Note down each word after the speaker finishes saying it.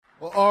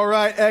Well, all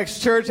right,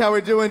 X-Church, how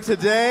we doing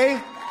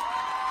today?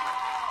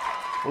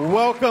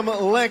 Welcome,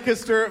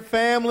 Lancaster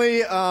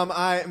family.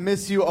 I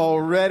miss you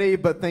already,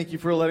 but thank you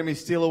for letting me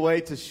steal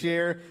away to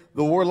share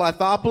the word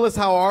Lithopolis.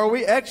 How are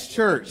we,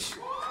 X-Church?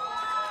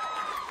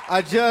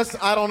 I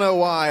don't know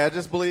why. I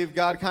just believe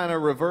God kind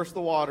of reversed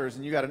the waters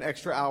and you got an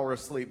extra hour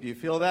of sleep. Do you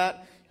feel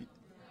that?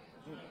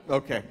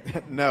 Okay.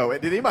 No.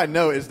 Did anybody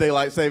know it's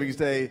Daylight Savings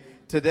Day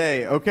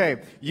today?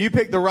 Okay. You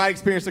picked the right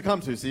experience to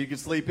come to, so you can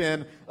sleep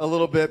in a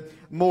little bit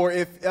more.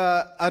 If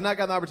I've not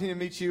gotten the opportunity to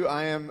meet you,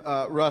 I am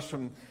Russ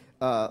from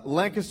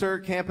Lancaster,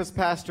 campus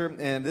pastor,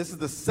 and this is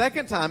the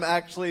second time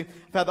actually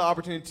I've had the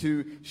opportunity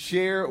to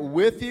share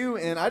with you,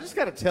 and I just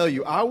got to tell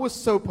you, I was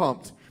so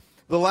pumped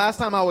the last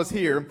time I was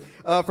here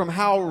from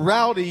how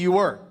rowdy you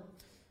were.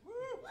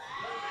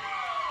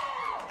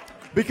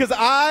 Because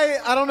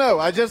I don't know,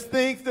 I just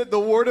think that the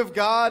Word of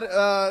God,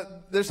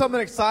 there's something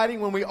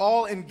exciting when we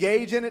all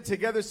engage in it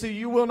together, so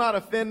you will not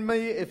offend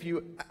me if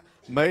you,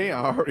 I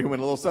already went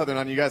a little southern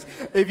on you guys.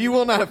 If you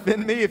will not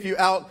offend me, if you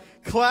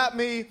outclap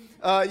me,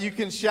 you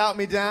can shout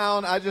me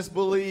down. I just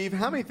believe,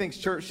 how many thinks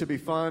church should be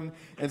fun?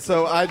 And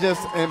so I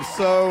just am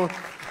so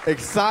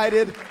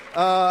excited.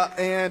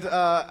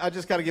 I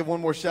just got to give one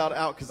more shout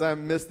out because I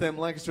miss them.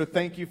 Lancaster,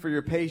 thank you for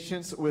your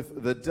patience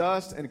with the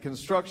dust and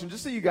construction.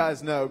 Just so you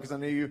guys know, because I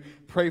know you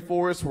pray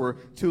for us. We're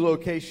 2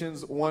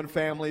 locations, 1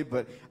 family,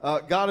 but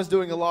God is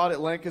doing a lot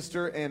at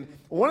Lancaster. And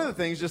one of the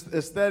things, just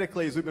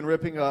aesthetically, is we've been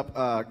ripping up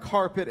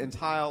carpet and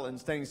tile and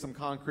staining some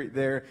concrete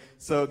there.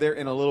 So they're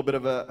in a little bit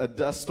of a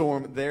dust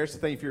storm there. So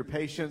thank you for your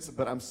patience,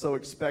 but I'm so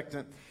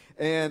expectant.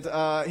 And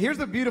here's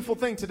the beautiful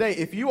thing today.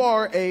 If you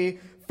are a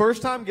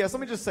first-time guest,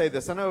 let me just say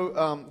this. I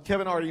know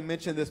Kevin already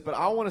mentioned this, but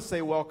I want to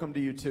say welcome to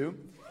you too.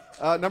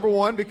 Number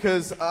one,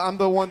 because I'm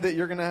the one that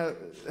you're going to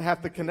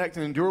have to connect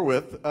and endure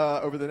with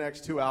over the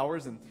next 2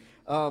 hours. And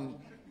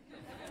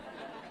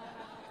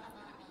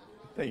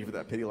thank you for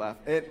that pity laugh.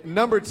 And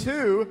number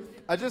two,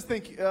 I just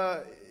think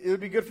it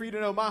would be good for you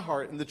to know my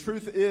heart. And the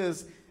truth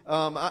is,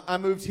 I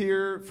moved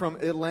here from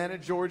Atlanta,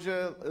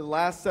 Georgia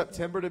last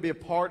September to be a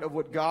part of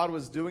what God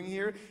was doing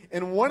here.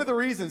 And one of the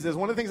reasons is,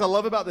 one of the things I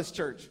love about this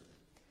church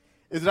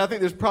is that I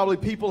think there's probably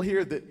people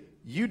here that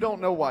you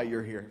don't know why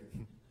you're here.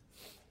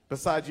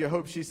 Besides, you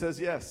hope she says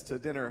yes to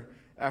dinner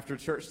after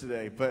church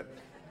today. But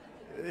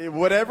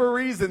whatever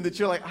reason that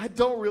you're like, I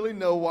don't really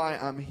know why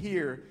I'm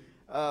here,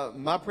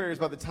 my prayer is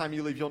by the time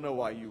you leave, you'll know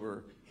why you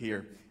were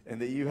here.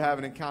 And that you have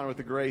an encounter with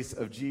the grace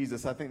of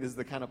Jesus. I think this is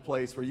the kind of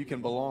place where you can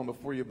belong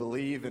before you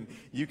believe, and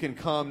you can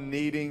come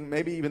needing,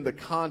 maybe even the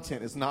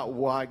content is not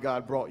why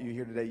God brought you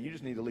here today. You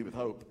just need to leave with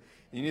hope.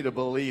 You need to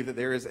believe that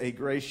there is a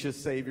gracious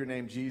Savior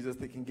named Jesus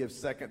that can give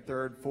second,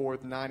 third,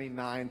 fourth,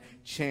 99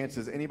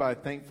 chances. Anybody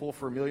thankful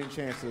for 1,000,000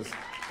 chances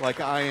like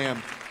I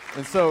am?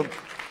 And so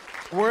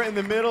we're in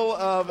the middle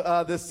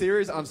of this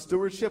series on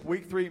stewardship,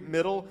 week 3,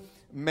 middle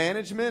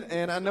management.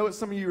 And I know what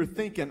some of you are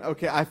thinking,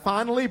 okay, I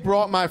finally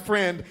brought my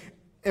friend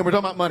and we're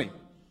talking about money.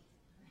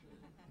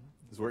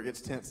 This is where it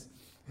gets tense.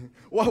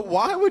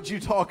 Why would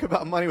you talk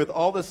about money with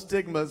all the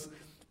stigmas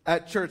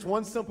at church?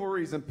 One simple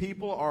reason: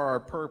 people are our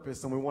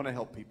purpose and we want to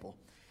help people.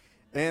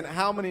 And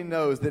how many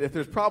knows that if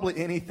there's probably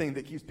anything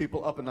that keeps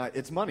people up at night,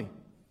 it's money,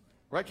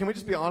 right? Can we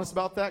just be honest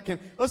about that?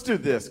 Let's do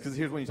this, because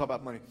here's when you talk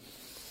about money.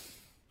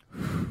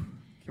 Can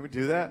we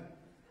do that?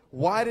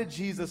 Why did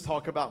Jesus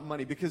talk about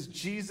money? Because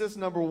Jesus,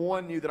 number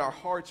one, knew that our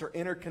hearts are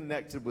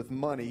interconnected with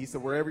money. He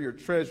said, wherever your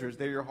treasure is,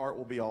 there your heart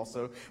will be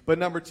also. But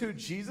number two,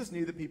 Jesus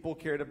knew that people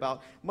cared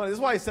about money. This is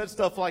why he said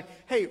stuff like,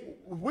 hey,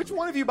 which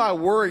one of you by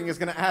worrying is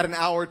going to add an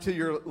hour to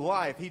your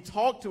life? He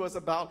talked to us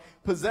about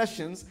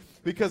possessions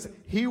because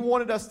he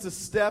wanted us to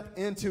step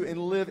into and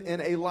live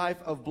in a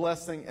life of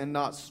blessing and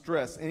not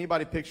stress.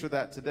 Anybody picture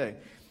that today?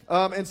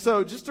 And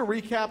so just to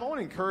recap, I want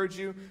to encourage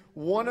you,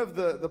 one of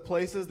the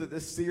places that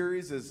this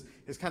series is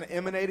kind of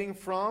emanating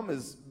from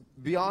is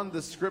Beyond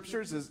the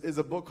Scriptures, is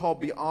a book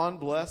called Beyond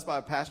Blessed by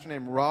a pastor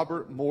named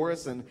Robert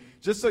Morris. And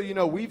just so you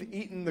know, we've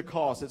eaten the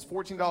cost. It's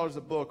 $14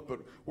 a book, but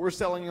we're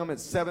selling them at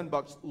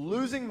 $7,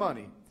 losing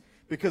money,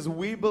 because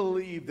we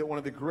believe that one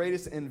of the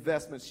greatest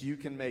investments you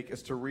can make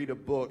is to read a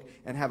book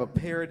and have a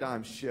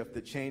paradigm shift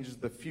that changes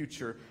the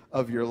future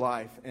of your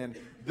life. And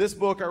this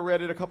book, I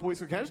read it a couple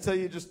weeks ago. Can I just tell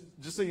you, just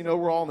so you know,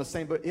 we're all in the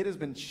same boat. It has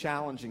been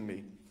challenging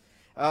me.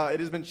 It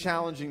has been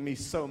challenging me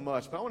so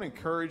much. But I want to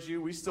encourage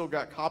you. We still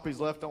got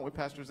copies left, don't we,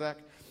 Pastor Zach?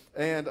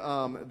 And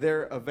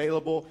they're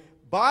available.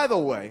 By the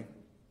way,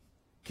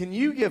 can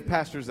you give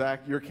Pastor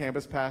Zach, your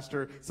campus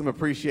pastor, some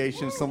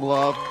appreciation, some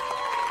love?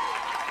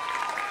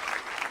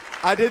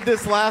 I did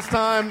this last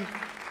time,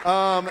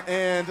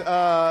 and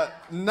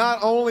not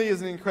only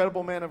is an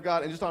incredible man of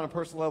God, and just on a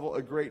personal level,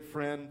 a great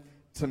friend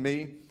to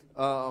me,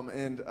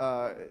 and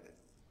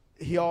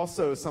he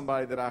also is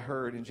somebody that I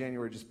heard in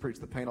January just preach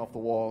the paint off the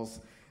walls,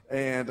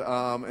 and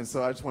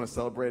so I just want to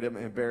celebrate him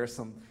and embarrass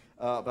him.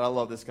 But I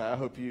love this guy. I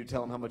hope you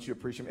tell him how much you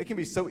appreciate him. It can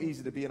be so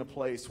easy to be in a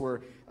place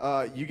where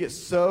you get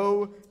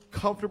so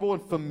comfortable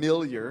and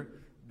familiar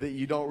that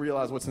you don't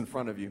realize what's in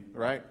front of you,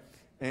 right?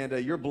 And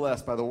you're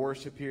blessed by the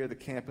worship here, the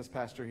campus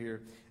pastor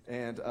here,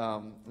 And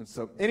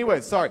so,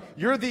 anyway, sorry.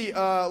 You're the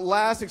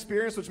last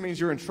experience, which means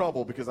you're in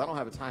trouble because I don't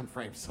have a time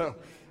frame. So,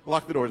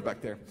 lock the doors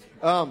back there.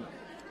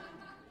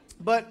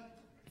 But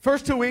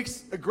first 2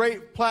 weeks, a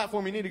great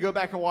platform. You need to go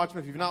back and watch them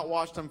if you've not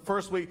watched them.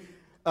 First week,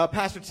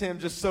 Pastor Tim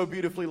just so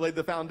beautifully laid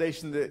the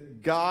foundation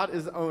that God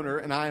is the owner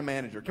and I am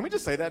manager. Can we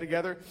just say that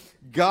together?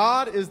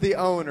 God is the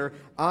owner,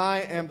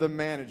 I am the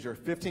manager.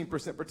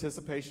 15%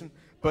 participation,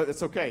 but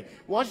it's okay.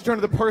 Why don't you turn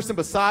to the person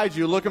beside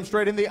you, look them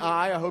straight in the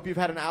eye. I hope you've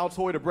had an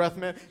Altoid, a breath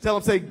mint. Tell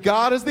them, say,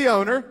 God is the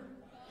owner.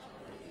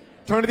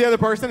 Turn to the other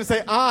person and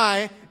say,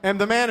 I am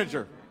the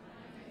manager.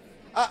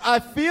 I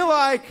feel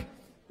like,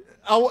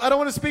 I don't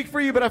want to speak for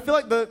you, but I feel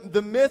like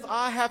the myth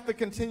I have to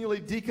continually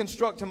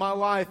deconstruct in my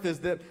life is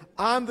that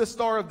I'm the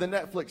star of the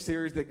Netflix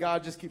series that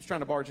God just keeps trying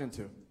to barge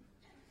into.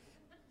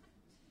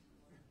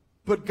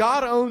 But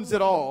God owns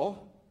it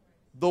all.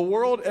 The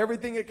world,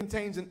 everything it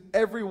contains, and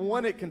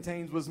everyone it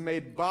contains was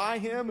made by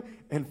him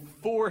and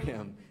for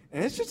him.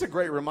 And it's just a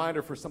great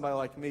reminder for somebody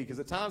like me, because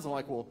at times I'm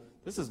like, well,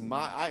 this is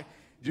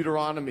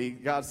Deuteronomy,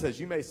 God says,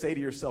 you may say to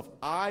yourself,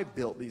 I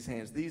built these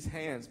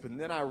hands, but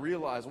then I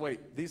realize,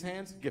 wait, these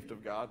hands, gift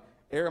of God.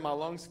 Air in my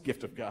lungs,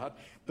 gift of God.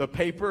 The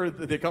paper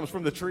that comes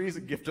from the trees,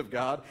 a gift of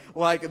God.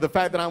 Like the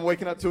fact that I'm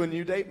waking up to a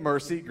new day,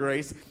 mercy,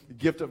 grace,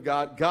 gift of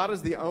God. God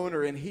is the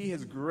owner, and he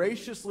has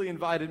graciously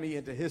invited me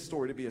into his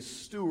story to be a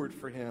steward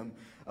for him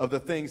of the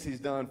things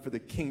he's done for the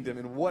kingdom.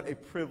 And what a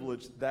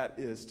privilege that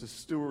is to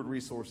steward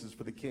resources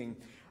for the King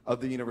of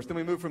the universe. Then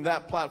we move from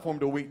that platform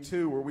to week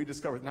 2, where we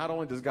discovered not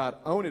only does God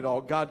own it all,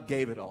 God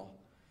gave it all.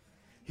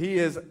 He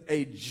is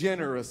a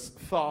generous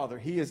father.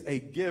 He is a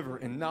giver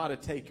and not a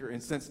taker.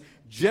 And since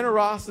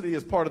generosity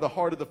is part of the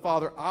heart of the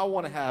Father, I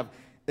want to have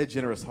a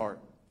generous heart.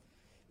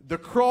 The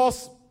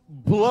cross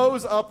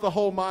blows up the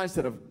whole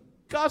mindset of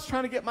God's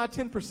trying to get my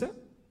 10%.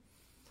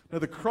 Now,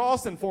 the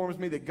cross informs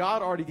me that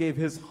God already gave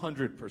his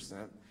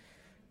 100%.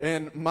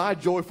 And my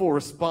joyful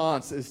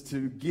response is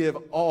to give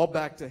all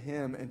back to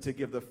him and to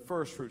give the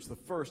first fruits, the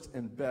first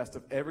and best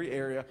of every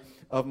area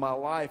of my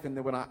life. And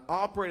then when I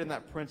operate in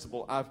that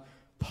principle, I've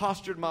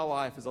postured my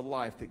life as a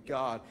life that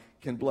God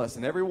can bless.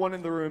 And everyone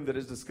in the room that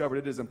has discovered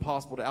it is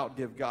impossible to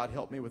outgive God,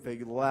 help me with a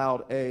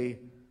loud amen.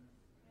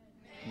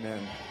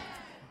 And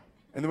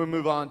then we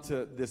move on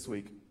to this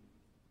week.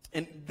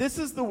 And this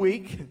is the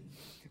week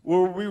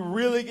where we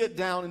really get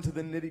down into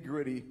the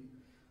nitty-gritty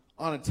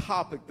on a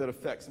topic that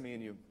affects me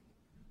and you.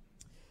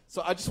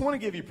 So I just want to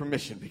give you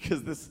permission,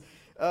 because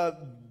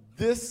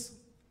this,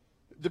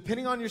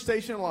 depending on your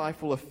station in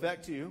life, will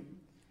affect you.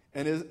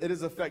 And it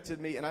has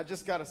affected me. And I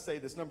just got to say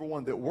this, number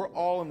one, that we're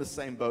all in the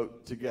same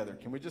boat together.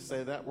 Can we just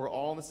say that? We're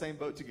all in the same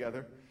boat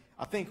together.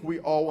 I think we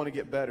all want to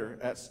get better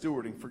at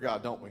stewarding for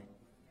God, don't we?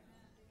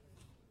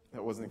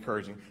 That wasn't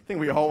encouraging. I think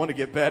we all want to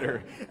get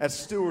better at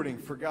stewarding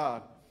for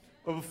God.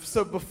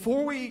 So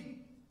before we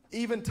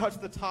even touch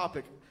the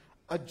topic,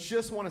 I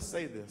just want to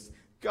say this.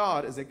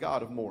 God is a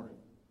God of more.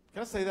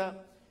 Can I say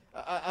that?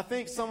 I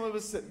think some of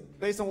us,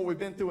 based on what we've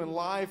been through in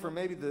life, or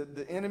maybe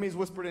the enemy's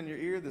whispered in your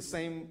ear the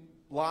same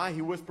lie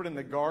he whispered in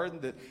the garden,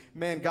 that,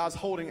 man, God's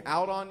holding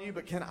out on you.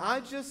 But can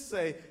I just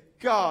say,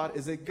 God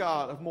is a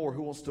God of more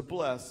who wants to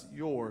bless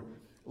your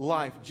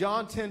life.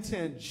 John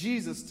 10:10,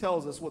 Jesus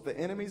tells us what the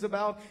enemy's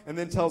about and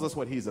then tells us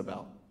what he's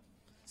about.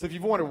 So if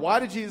you've wondered, why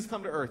did Jesus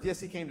come to earth? Yes,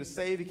 he came to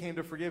save, he came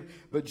to forgive.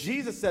 But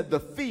Jesus said the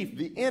thief,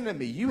 the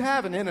enemy, you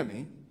have an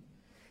enemy,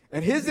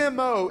 and his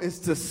MO is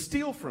to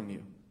steal from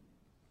you.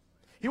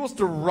 He wants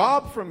to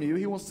rob from you.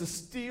 He wants to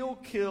steal,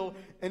 kill,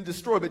 and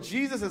destroy. But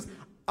Jesus says,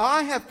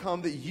 I have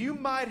come that you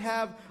might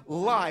have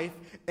life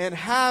and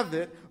have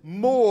it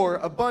more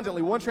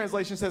abundantly. One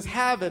translation says,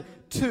 have it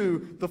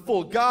to the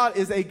full. God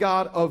is a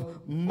God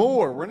of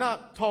more. We're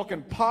not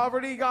talking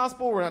poverty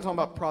gospel. We're not talking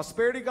about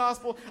prosperity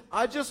gospel.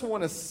 I just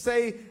want to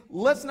say,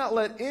 let's not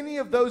let any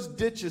of those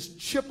ditches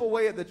chip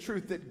away at the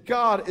truth that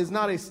God is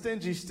not a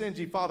stingy,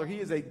 stingy father. He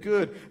is a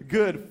good,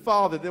 good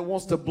father that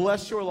wants to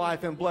bless your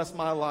life and bless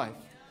my life.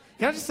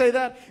 Can I just say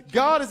that?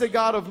 God is a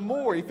God of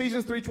more.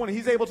 Ephesians 3:20,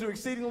 he's able to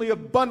exceedingly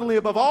abundantly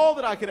above all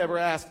that I could ever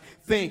ask,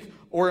 think,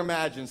 or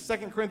imagine.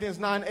 2 Corinthians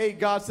 9:8,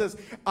 God says,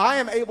 I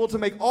am able to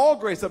make all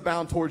grace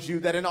abound towards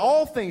you, that in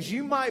all things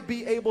you might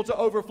be able to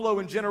overflow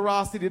in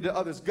generosity to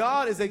others.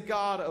 God is a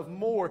God of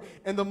more,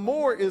 and the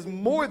more is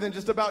more than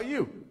just about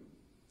you.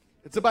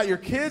 It's about your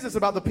kids. It's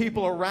about the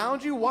people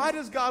around you. Why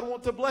does God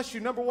want to bless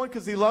you? Number one,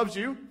 because he loves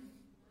you.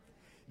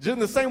 Just in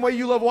the same way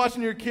you love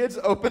watching your kids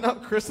open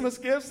up Christmas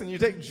gifts and you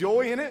take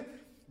joy in it,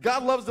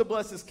 God loves to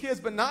bless his kids,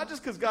 but not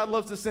just because God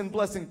loves to send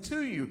blessing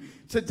to you.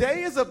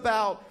 Today is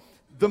about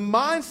the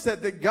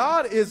mindset that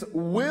God is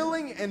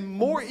willing and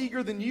more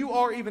eager than you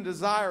are even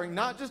desiring,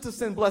 not just to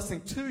send blessing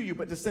to you,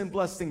 but to send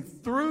blessing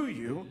through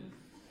you.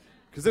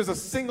 Because there's a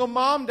single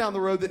mom down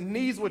the road that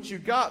needs what you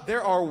got.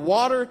 There are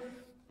water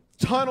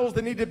tunnels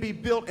that need to be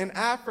built in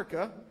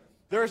Africa.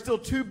 There are still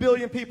 2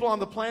 billion people on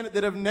the planet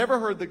that have never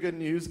heard the good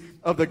news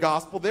of the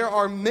gospel. There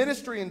are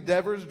ministry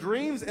endeavors,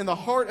 dreams in the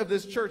heart of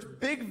this church,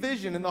 big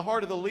vision in the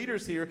heart of the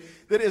leaders here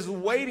that is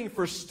waiting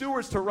for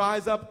stewards to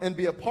rise up and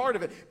be a part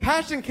of it.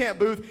 Passion Camp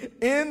booth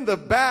in the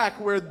back,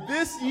 where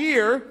this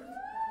year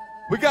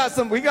we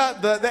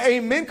got the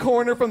Amen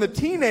corner from the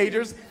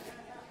teenagers,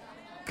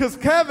 because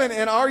Kevin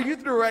and our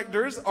youth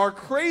directors are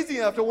crazy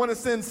enough to want to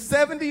send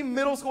 70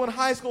 middle school and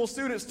high school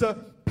students to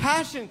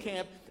Passion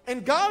Camp.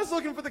 And God is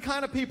looking for the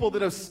kind of people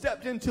that have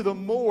stepped into the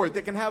more,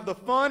 that can have the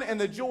fun and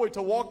the joy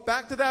to walk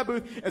back to that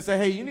booth and say,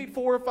 hey, you need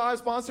 4 or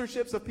 5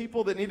 sponsorships of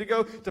people that need to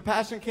go to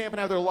Passion Camp and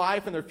have their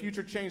life and their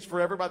future changed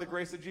forever by the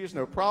grace of Jesus.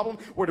 No problem.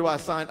 Where do I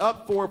sign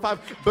up? 4 or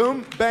 5.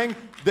 Boom, bang,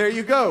 there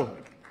you go.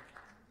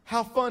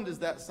 How fun does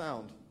that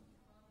sound?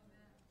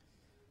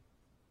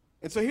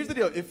 And so here's the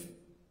deal.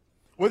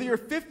 Whether you're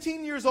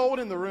 15 years old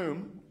in the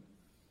room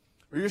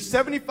or you're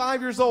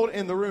 75 years old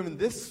in the room, and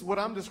this, what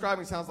I'm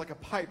describing, sounds like a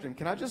pipe dream,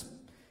 here's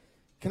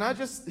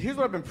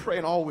what I've been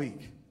praying all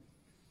week.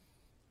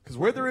 Because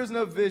where there is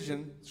no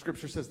vision,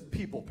 Scripture says the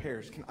people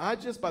perish. Can I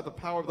just, by the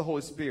power of the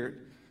Holy Spirit,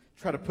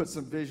 try to put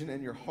some vision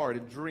in your heart, a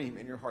dream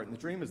in your heart? And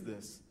the dream is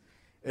this.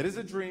 It is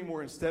a dream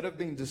where instead of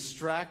being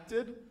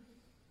distracted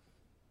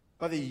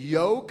by the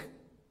yoke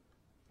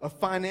of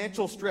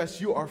financial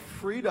stress, you are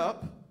freed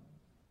up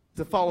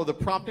to follow the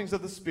promptings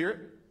of the Spirit,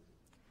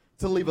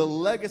 to leave a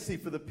legacy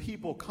for the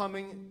people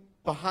coming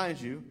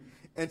behind you,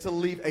 and to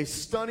leave a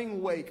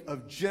stunning wake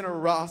of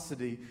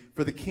generosity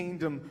for the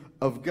kingdom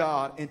of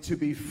God, and to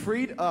be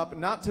freed up,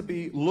 not to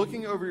be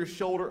looking over your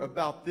shoulder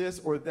about this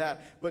or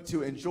that, but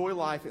to enjoy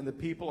life and the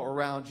people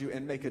around you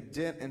and make a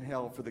dent in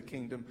hell for the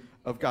kingdom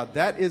of God.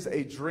 That is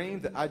a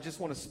dream that I just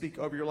want to speak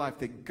over your life,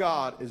 that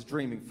God is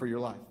dreaming for your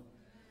life.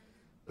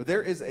 But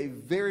there is a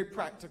very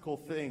practical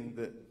thing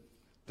that,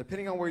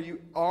 depending on where you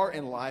are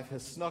in life,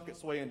 has snuck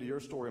its way into your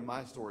story and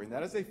my story, and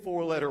that is a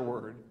 4-letter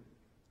word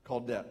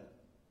called debt.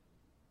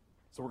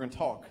 So we're going to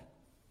talk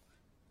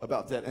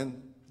about debt,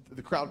 and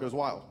the crowd goes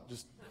wild,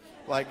 just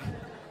like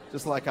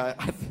this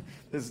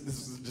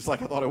is just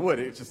like I thought it would.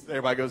 It's just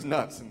everybody goes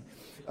nuts, and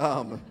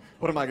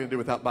what am I going to do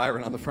without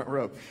Byron on the front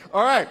row?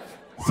 All right,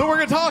 so we're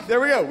going to talk.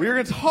 There we go. We're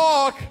going to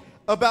talk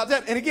about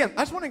debt, and again,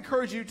 I just want to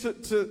encourage you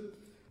to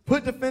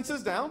put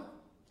defenses down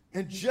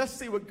and just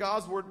see what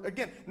God's word.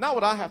 Again, not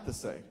what I have to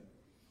say.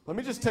 Let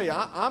me just tell you,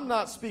 I'm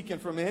not speaking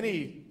from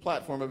any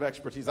platform of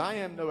expertise. I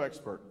am no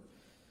expert.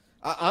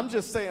 I'm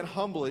just saying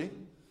humbly,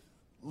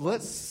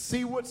 let's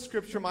see what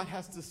Scripture might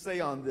have to say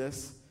on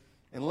this,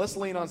 and let's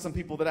lean on some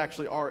people that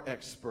actually are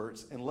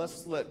experts, and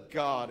let's let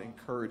God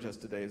encourage us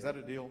today. Is that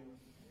a deal?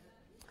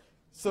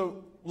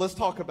 So let's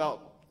talk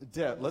about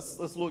debt.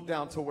 Let's look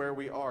down to where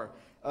we are.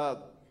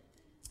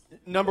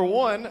 Number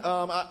one,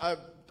 I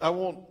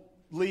won't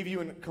leave you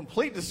in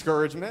complete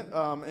discouragement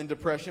and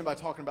depression by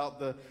talking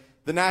about the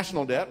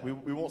national debt.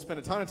 We won't spend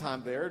a ton of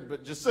time there,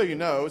 but just so you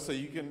know, so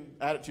you can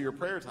add it to your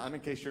prayer time in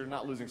case you're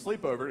not losing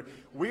sleep over it,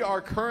 we are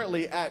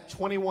currently at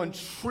 $21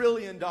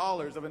 trillion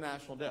of a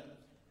national debt.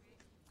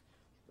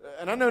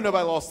 And I know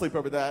nobody lost sleep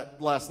over that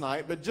last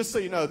night, but just so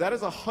you know, that is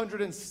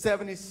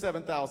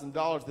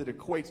 $177,000 that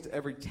equates to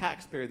every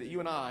taxpayer that you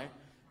and I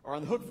are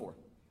on the hook for.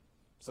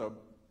 So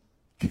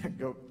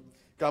go.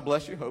 God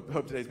bless you.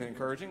 Hope today's been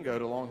encouraging. Go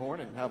to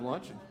Longhorn and have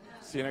lunch, and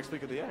see you next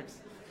week at the X.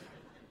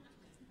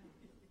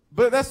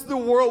 But that's the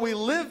world we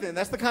live in.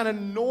 That's the kind of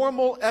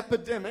normal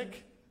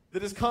epidemic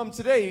that has come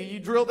today.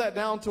 You drill that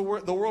down to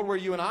the world where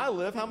you and I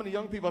live. How many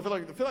young people? I feel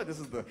like this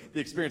is the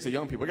experience of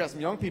young people. We got some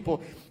young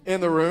people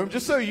in the room.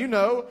 Just so you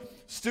know,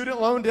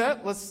 student loan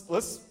debt.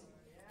 Let's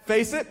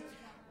face it.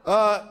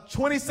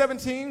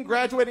 2017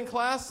 graduating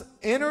class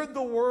entered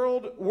the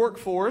world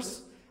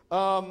workforce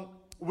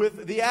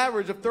with the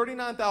average of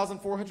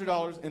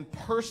 $39,400 in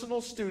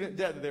personal student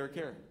debt that they were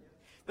carrying.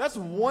 That's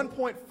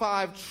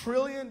 $1.5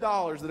 trillion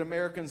that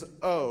Americans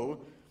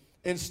owe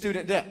in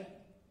student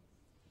debt.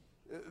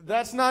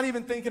 That's not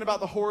even thinking about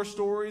the horror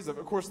stories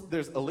of course,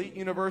 there's elite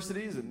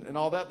universities and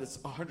all that. That's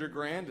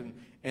 $100,000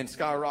 and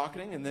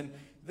skyrocketing. And then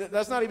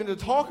that's not even to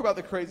talk about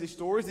the crazy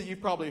stories that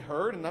you've probably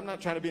heard. And I'm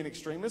not trying to be an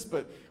extremist,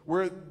 but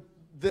where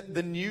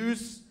the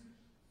news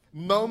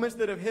moments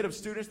that have hit of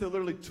students that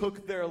literally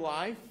took their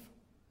life,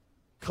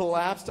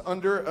 collapsed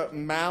under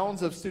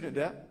mounds of student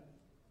debt.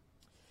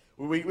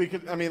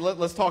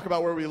 Let's talk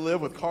about where we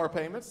live with car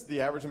payments.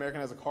 The average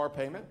American has a car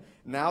payment.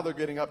 Now they're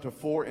getting up to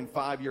 4- and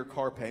 5-year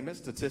car payments.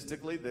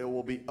 Statistically, they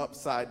will be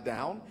upside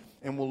down,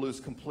 and we'll lose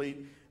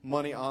complete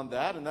money on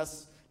that. And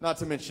that's not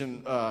to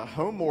mention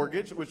home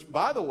mortgage, which,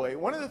 by the way,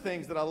 one of the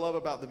things that I love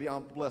about the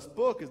Beyond Blessed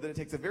book is that it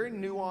takes a very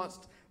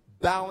nuanced,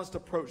 balanced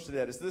approach to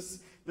that.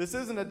 This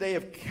isn't a day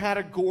of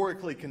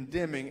categorically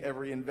condemning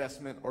every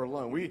investment or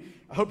loan.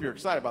 I hope you're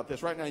excited about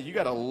this. Right now, you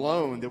got a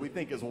loan that we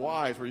think is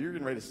wise where you're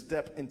getting ready to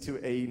step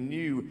into a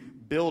new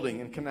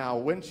building in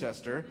Canal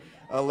Winchester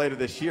later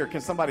this year.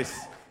 Can somebody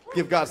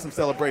give God some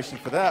celebration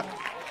for that?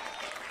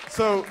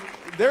 So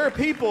there are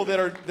people that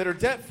are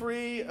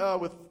debt-free,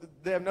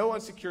 they have no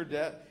unsecured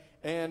debt,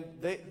 and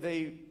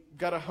they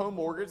got a home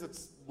mortgage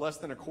that's less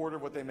than a quarter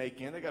of what they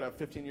make in. They got a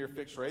 15-year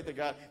fixed rate. They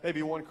got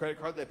maybe one credit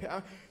card they pay.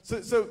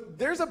 So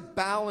there's a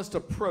balanced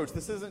approach.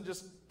 This isn't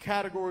just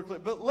categorically,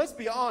 but let's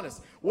be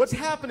honest. What's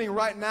happening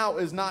right now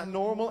is not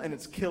normal, and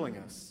it's killing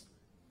us.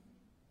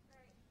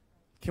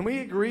 Can we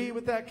agree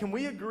with that? Can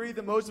we agree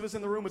that most of us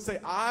in the room would say,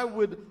 I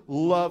would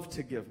love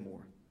to give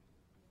more?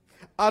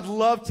 I'd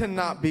love to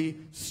not be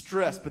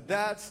stressed, but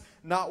that's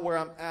not where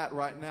I'm at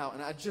right now.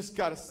 And I just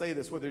got to say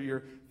this, whether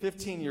you're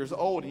 15 years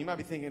old, and you might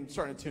be thinking,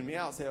 starting to tune me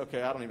out, say,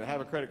 okay, I don't even have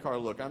a credit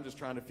card. Look, I'm just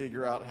trying to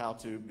figure out how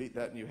to beat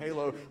that new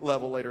Halo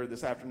level later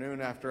this afternoon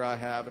after I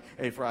have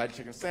a fried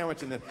chicken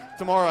sandwich, and then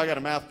tomorrow I got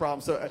a math problem.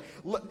 So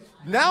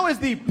now is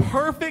the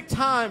perfect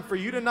time for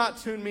you to not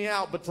tune me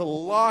out, but to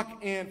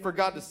lock in for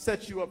God to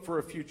set you up for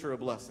a future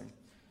of blessing.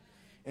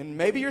 And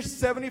maybe you're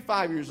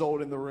 75 years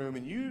old in the room,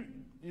 and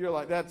you're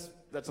like, that's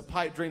a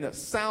pipe dream. That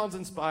sounds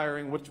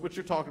inspiring. What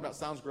you're talking about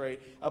sounds great.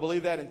 I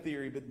believe that in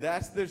theory, but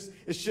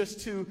it's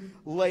just too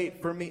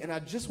late for me. And I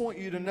just want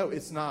you to know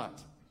it's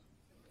not.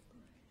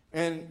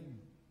 And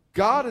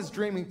God is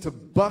dreaming to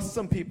bust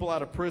some people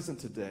out of prison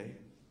today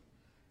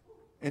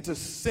and to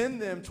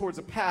send them towards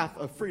a path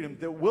of freedom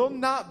that will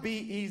not be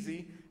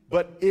easy,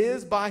 but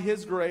is by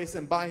His grace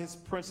and by His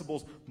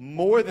principles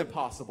more than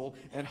possible.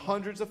 And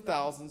hundreds of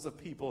thousands of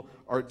people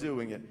are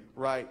doing it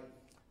right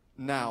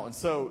now. And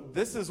so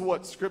this is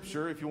what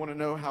Scripture, if you want to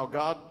know how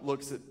God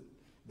looks at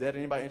that,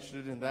 anybody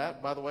interested in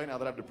that? By the way, now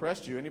that I've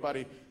depressed you,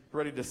 anybody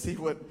ready to see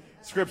what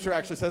Scripture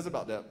actually says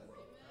about that?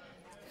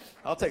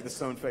 I'll take the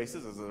stone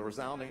faces as a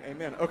resounding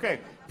amen.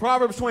 Okay,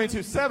 Proverbs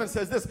 22:7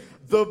 says this: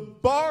 the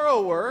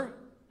borrower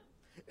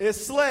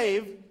is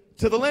slave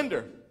to the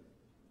lender.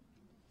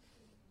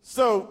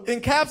 So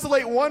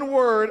encapsulate one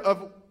word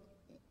of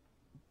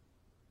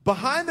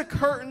behind the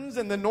curtains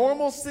and the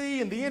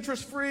normalcy and the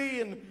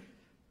interest-free, and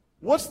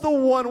what's the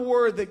one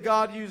word that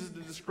God uses to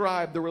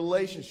describe the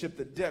relationship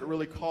that debt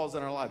really caused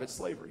in our life? It's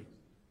slavery.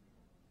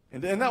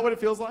 And isn't that what it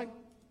feels like?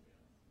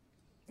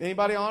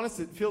 Anybody honest?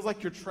 It feels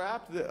like you're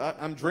trapped.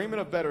 I'm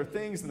dreaming of better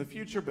things in the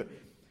future, but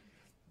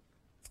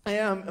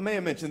I may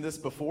have mentioned this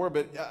before,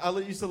 but I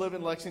used to live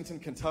in Lexington,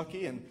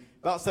 Kentucky, and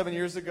about 7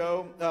 years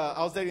ago,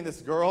 I was dating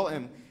this girl,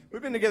 and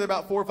we've been together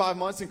about 4 or 5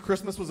 months, and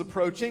Christmas was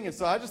approaching, and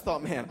so I just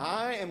thought, man,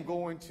 I am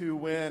going to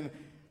win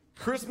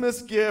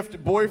Christmas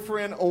gift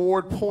boyfriend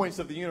award points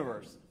of the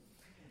universe.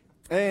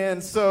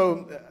 And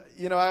so,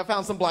 I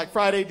found some Black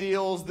Friday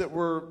deals that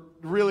were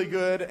really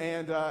good.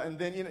 And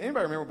then,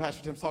 anybody remember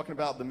Pastor Tim's talking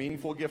about the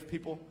meaningful gift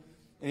people?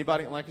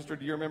 Anybody in Lancaster,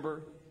 do you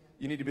remember?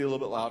 You need to be a little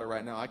bit louder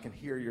right now. I can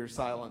hear your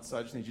silence, so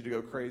I just need you to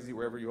go crazy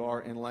wherever you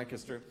are in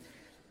Lancaster.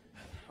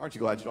 Aren't you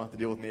glad you don't have to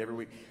deal with me every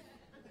week?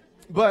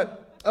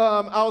 But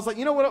I was like,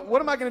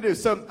 what am I going to do?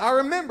 So I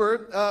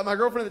remember my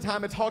girlfriend at the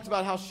time had talked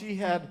about how she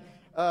had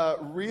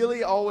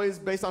really always,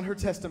 based on her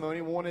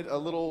testimony, wanted a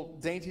little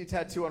dainty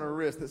tattoo on her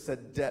wrist that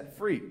said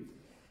debt-free.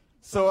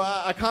 So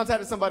I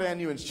contacted somebody I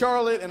knew in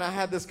Charlotte, and I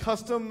had this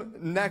custom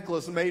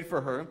necklace made for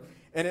her,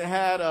 and it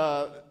had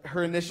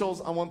her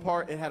initials on one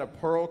part. It had a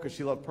pearl, because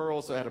she loved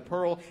pearls, so it had a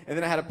pearl, and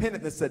then I had a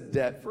pendant that said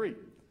debt-free.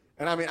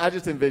 And I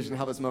just envisioned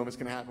how this moment's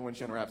going to happen when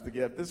she unwraps the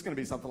gift. This is going to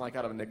be something like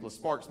out of a Nicholas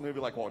Sparks movie,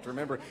 like Walter.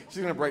 Remember,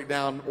 she's going to break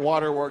down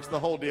Waterworks, the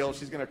whole deal.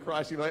 She's going to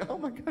cry. She'll be like, oh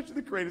my gosh, you're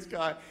the greatest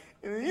guy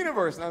in the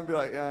universe. And I'm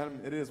going to be like,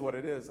 yeah, it is what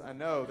it is. I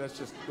know. That's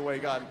just the way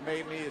God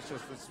made me. It's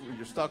just,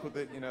 you're stuck with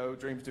it.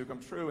 Dreams do come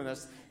true, and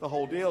that's the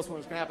whole deal. So when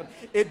it's going to happen.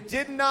 It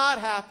did not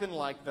happen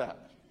like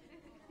that.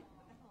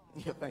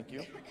 Yeah, thank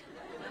you.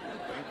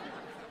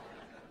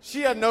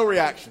 She had no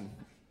reaction.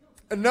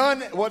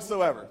 None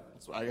whatsoever.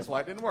 I guess why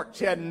it didn't work.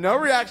 She had no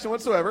reaction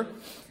whatsoever,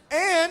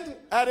 and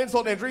at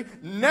insult and injury,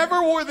 never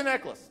wore the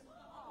necklace.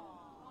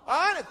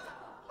 I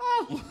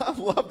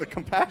love the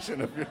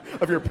compassion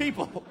of your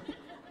people.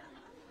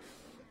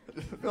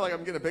 I feel like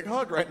I'm getting a big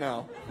hug right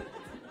now.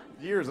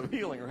 Years of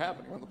healing are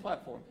happening on the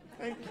platform.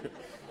 Thank you.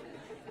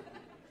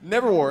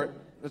 Never wore it.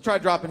 I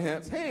tried dropping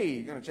hints. Hey,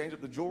 you gonna change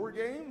up the jewelry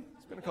game?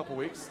 It's been a couple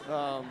weeks.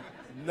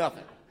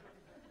 Nothing.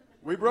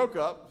 We broke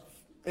up.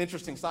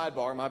 Interesting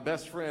sidebar. My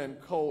best friend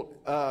Colt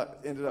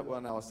ended up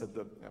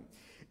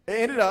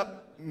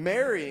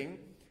marrying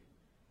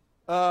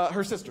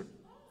her sister.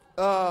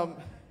 So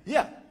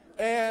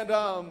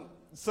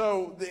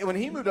when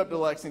he moved up to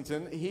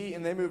Lexington,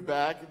 they moved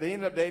back. They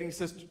ended up dating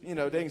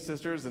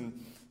sisters,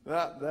 and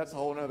that's a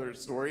whole other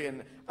story.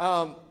 And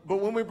but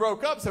when we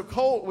broke up, so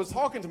Colt was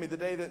talking to me the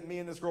day that me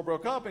and this girl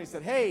broke up, and he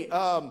said, "Hey,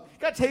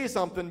 gotta tell you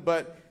something,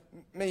 but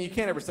man, you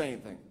can't ever say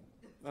anything."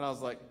 And I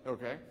was like,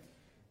 "Okay."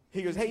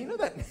 He goes, "Hey,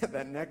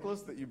 that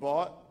necklace that you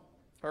bought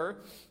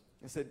her?"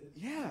 I said,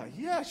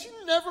 yeah, she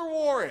never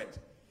wore it.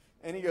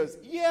 And he goes,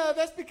 "Yeah,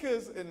 that's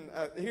because," and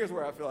here's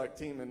where I feel like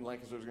team in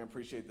Lancaster is going to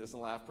appreciate this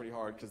and laugh pretty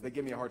hard because they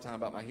give me a hard time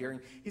about my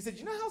hearing. He said,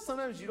 "You know how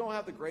sometimes you don't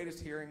have the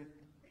greatest hearing?"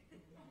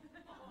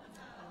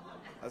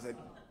 I said,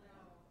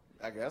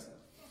 "I guess."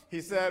 He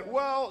said,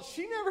 "Well,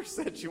 she never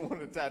said she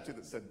wanted a tattoo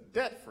that said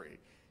debt-free.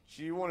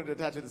 She wanted a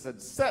tattoo that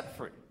said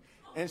set-free."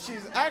 And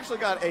she's actually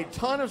got a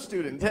ton of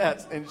student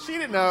debts, and she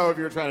didn't know if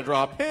you were trying to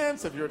draw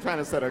hints, if you were trying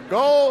to set a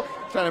goal,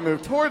 trying to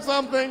move towards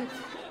something.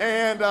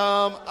 And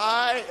yeah.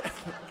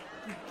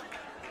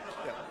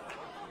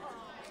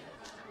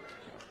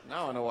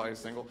 Now I know why he's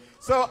single.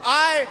 So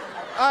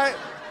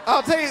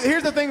I'll tell you,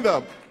 here's the thing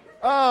though.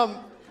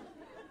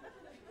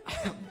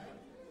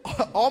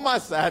 All my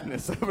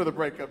sadness over the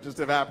breakup just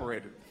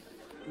evaporated.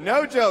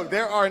 No joke,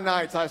 there are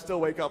nights I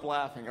still wake up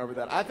laughing over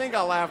that. I think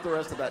I'll laugh the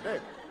rest of that day.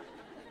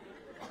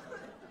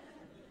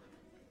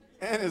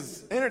 And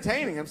it's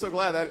entertaining. I'm so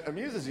glad that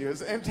amuses you.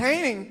 It's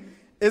entertaining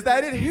is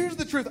that here's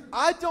the truth.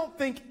 I don't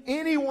think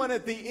anyone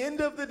at the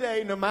end of the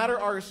day, no matter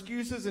our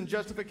excuses and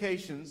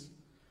justifications,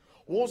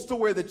 wants to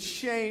wear the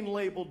chain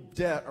labeled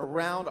debt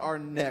around our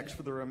necks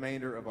for the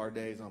remainder of our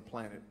days on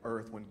planet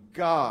Earth when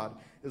God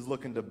is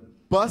looking to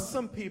bust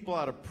some people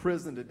out of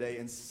prison today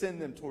and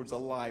send them towards a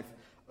life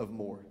of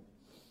more.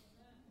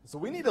 So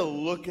we need to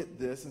look at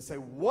this and say,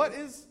 what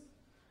is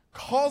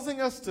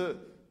causing us to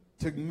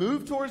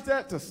move towards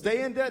debt, to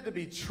stay in debt, to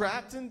be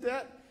trapped in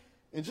debt?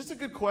 And just a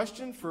good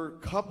question for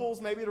couples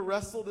maybe to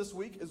wrestle this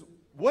week is,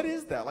 what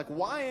is that? Like,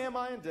 why am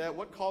I in debt?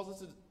 What causes us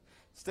to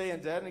stay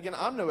in debt? And again,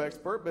 I'm no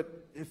expert,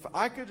 but if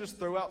I could just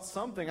throw out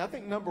something, I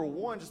think number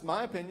one, just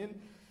my opinion,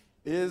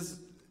 is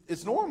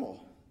it's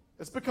normal.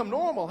 It's become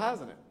normal,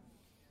 hasn't it?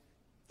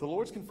 The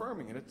Lord's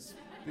confirming it. It's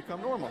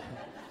become normal.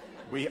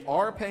 We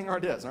are paying our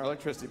debts, our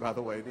electricity, by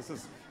the way. This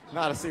is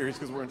not a series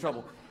because we're in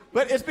trouble.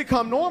 But it's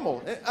become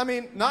normal. I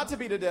mean, not to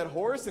beat a dead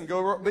horse and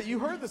go, but you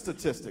heard the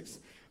statistics.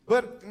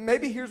 But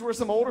maybe here's where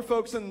some older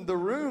folks in the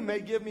room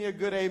may give me a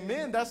good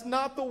amen. That's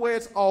not the way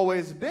it's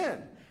always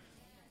been.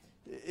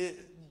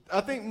 I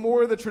think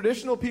more of the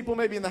traditional people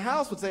maybe in the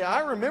house would say,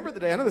 I remember the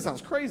day, I know this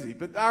sounds crazy,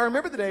 but I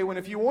remember the day when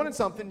if you wanted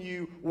something,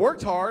 you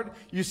worked hard,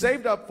 you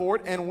saved up for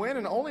it, and when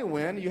and only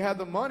when you had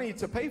the money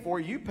to pay for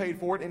it, you paid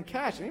for it in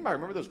cash. Anybody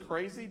remember those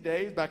crazy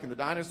days back in the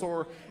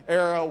dinosaur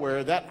era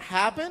where that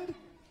happened?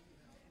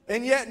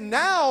 And yet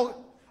now,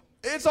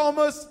 it's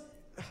almost,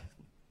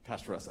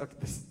 Pastor Russ, okay,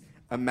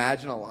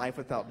 imagine a life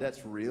without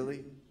debts,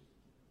 really?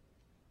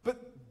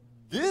 But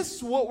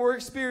this, what we're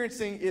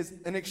experiencing, is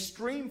an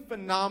extreme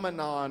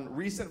phenomenon,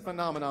 recent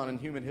phenomenon in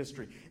human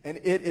history. And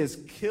it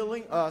is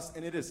killing us,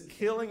 and it is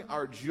killing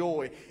our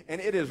joy, and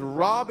it is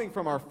robbing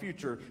from our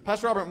future.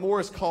 Pastor Robert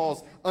Morris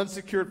calls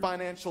unsecured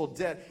financial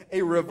debt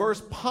a reverse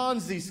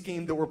Ponzi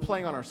scheme that we're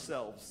playing on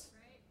ourselves,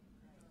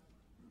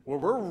 where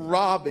we're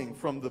robbing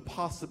from the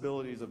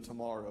possibilities of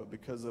tomorrow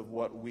because of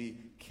what we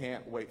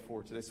can't wait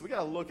for today. So we got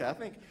to look at, I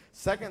think,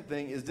 second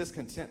thing is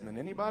discontentment.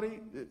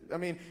 Anybody? I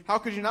mean, how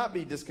could you not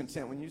be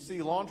discontent when you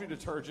see laundry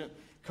detergent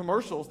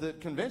commercials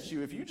that convince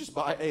you if you just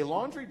buy a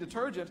laundry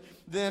detergent,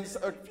 then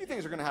a few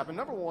things are going to happen.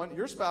 Number one,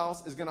 your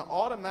spouse is going to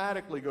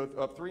automatically go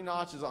up 3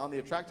 notches on the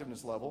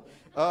attractiveness level.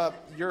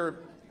 Your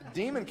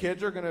demon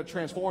kids are going to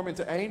transform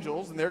into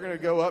angels, and they're going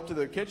to go up to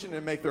the kitchen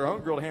and make their own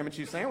grilled ham and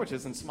cheese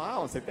sandwiches and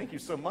smile and say, thank you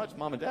so much,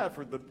 Mom and Dad,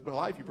 for the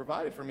life you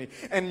provided for me.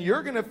 And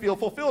you're going to feel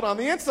fulfilled on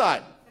the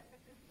inside.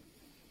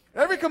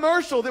 Every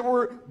commercial that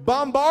we're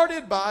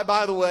bombarded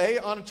by the way,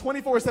 on a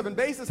 24/7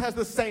 basis has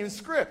the same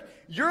script.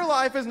 Your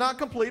life is not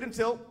complete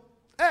until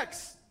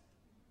X.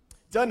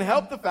 Doesn't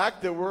help the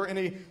fact that we're in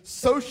a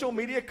social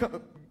media,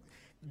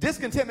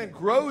 discontentment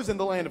grows in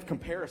the land of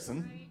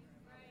comparison.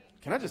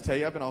 Can I just tell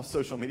you, I've been off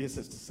social media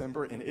since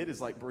December, and it is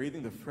like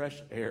breathing the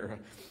fresh air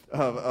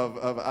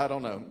of I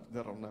don't know,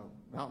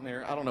 mountain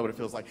air. I don't know what it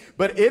feels like.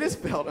 But it has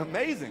felt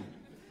amazing.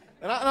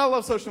 And I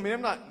love social media.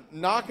 I'm not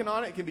knocking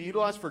on it. It can be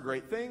utilized for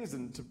great things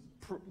and to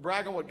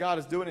brag on what God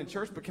is doing in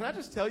church. But can I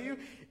just tell you,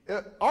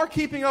 our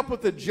keeping up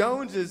with the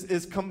Joneses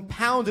is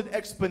compounded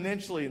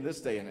exponentially in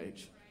this day and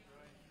age,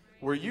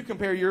 where you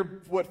compare your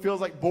what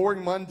feels like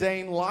boring,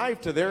 mundane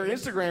life to their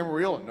Instagram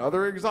reel,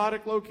 another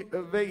exotic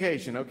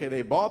vacation. Okay,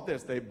 they bought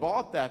this, they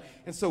bought that.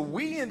 And so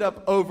we end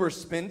up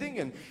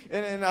overspending,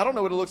 and I don't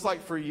know what it looks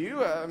like for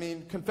you. I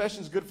mean,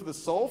 confession's good for the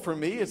soul. For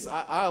me, it's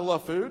I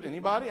love food.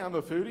 Anybody? I'm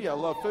a foodie. I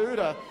love food.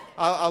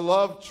 I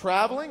love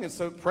traveling, and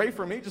so pray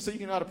for me, just so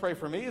you know how to pray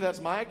for me. That's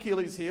my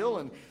Achilles heel,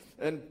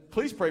 and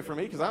please pray for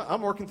me, because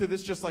I'm working through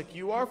this just like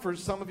you are. For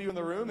some of you in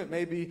the room, it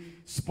may be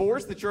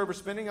sports that you're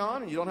overspending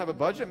on and you don't have a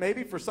budget.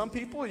 Maybe for some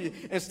people,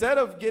 instead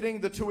of getting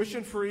the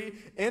tuition-free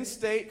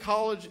in-state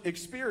college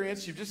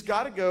experience, you've just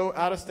got to go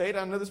out of state.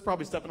 I know this is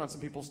probably stepping on some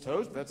people's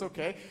toes, but that's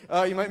okay.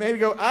 You might maybe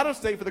go out of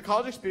state for the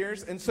college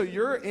experience, and so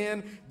you're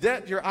in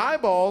debt, your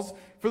eyeballs,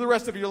 for the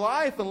rest of your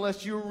life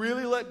unless you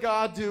really let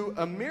God do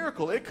a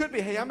miracle. It could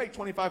be, hey, I make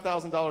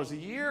 $25,000 a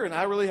year and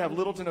I really have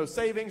little to no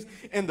savings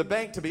in the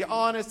bank, to be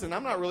honest, and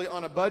I'm not really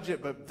on a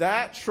budget, but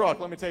that truck,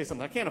 let me tell you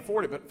something, I can't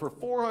afford it, but for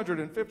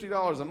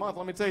 $450 a month,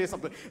 let me tell you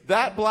something,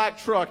 that black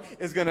truck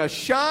is going to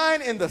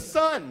shine in the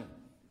sun.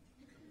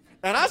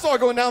 And I saw it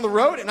going down the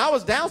road, and I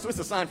was down, so it's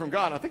a sign from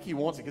God. I think he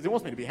wants it because he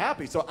wants me to be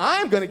happy. So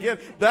I'm going to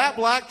get that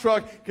black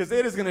truck because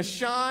it is going to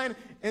shine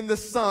in the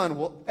sun.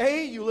 Well,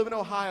 A, you live in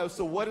Ohio,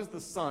 so what is the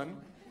sun?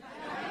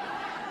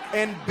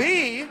 And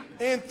B,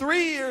 in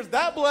 3 years,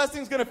 that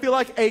blessing is going to feel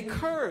like a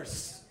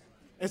curse.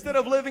 Instead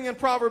of living in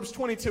Proverbs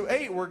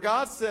 22:8, where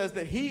God says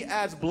that he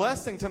adds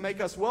blessing to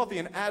make us wealthy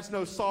and adds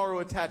no sorrow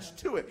attached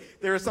to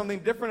it. There is something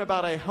different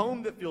about a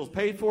home that feels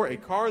paid for, a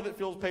car that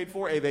feels paid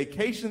for, a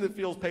vacation that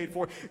feels paid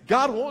for.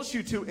 God wants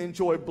you to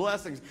enjoy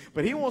blessings,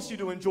 but he wants you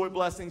to enjoy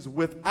blessings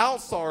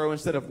without sorrow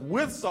instead of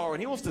with sorrow. And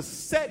he wants to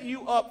set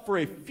you up for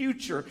a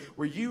future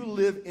where you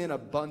live in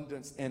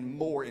abundance and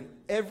more in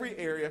every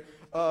area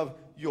of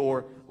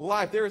your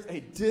life. There is a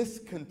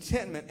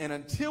discontentment, and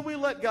until we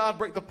let God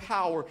break the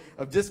power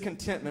of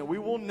discontentment, we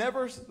will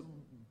never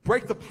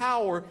break the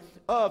power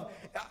of,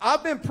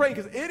 I've been praying,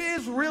 because it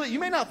is really, you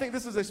may not think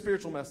this is a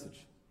spiritual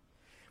message,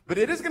 but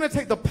it is going to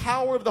take the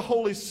power of the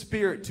Holy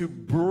Spirit to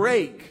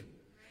break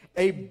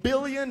 $1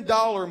 billion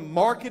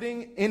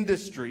marketing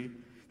industry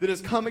that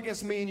has come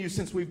against me and you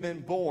since we've been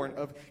born.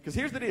 Because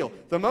here's the deal.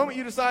 The moment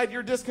you decide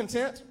you're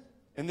discontent,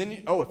 and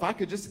then if I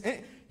could just,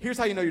 here's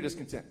how you know you're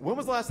discontent. When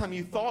was the last time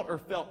you thought or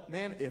felt,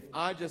 man, if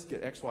I just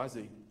get X, Y,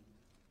 Z,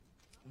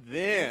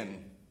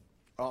 then,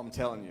 I'm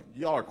telling you,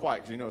 y'all are quiet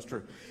because you know it's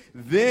true.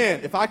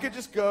 Then, if I could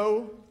just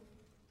go,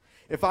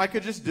 if I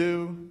could just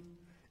do,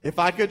 if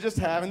I could just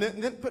have,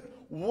 but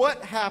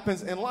what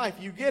happens in life?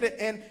 You get it,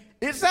 and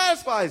it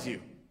satisfies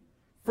you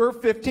for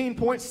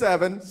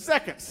 15.7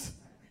 seconds.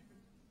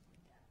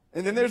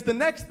 And then there's the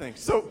next thing.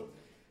 So,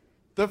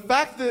 the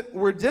fact that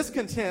we're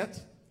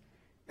discontent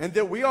and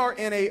that we are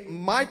in a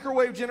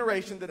microwave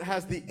generation that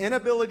has the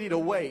inability to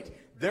wait,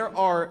 there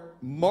are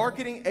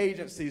marketing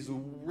agencies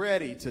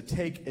ready to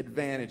take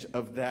advantage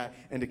of that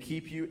and to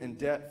keep you in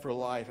debt for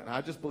life. And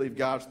I just believe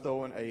God's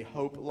throwing a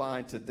hope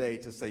line today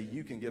to say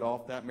you can get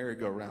off that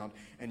merry-go-round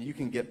and you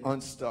can get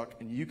unstuck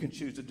and you can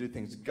choose to do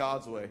things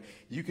God's way.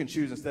 You can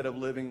choose, instead of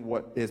living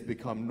what has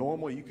become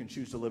normal, you can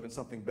choose to live in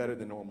something better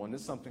than normal. And this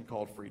is something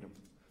called freedom.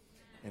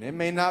 And it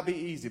may not be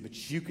easy,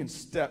 but you can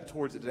step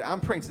towards it today. I'm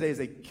praying today is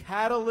a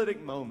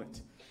catalytic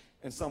moment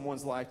in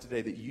someone's life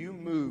today that you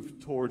move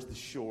towards the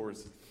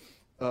shores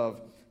of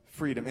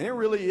freedom. And it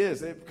really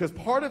is, because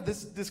part of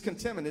this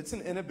discontentment, it's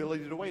an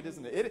inability to wait,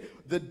 isn't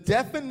it? The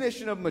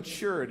definition of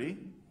maturity,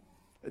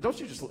 aren't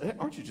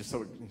you just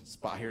so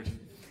inspired?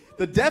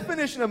 The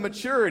definition of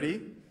maturity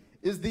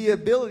is the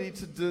ability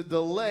to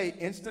delay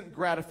instant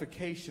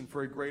gratification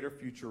for a greater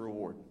future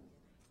reward.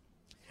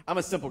 I'm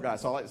a simple guy,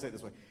 so I like to say it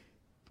this way.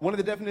 One of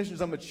the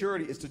definitions of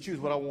maturity is to choose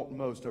what I want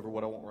most over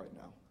what I want right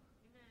now.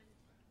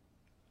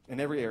 In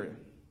every area.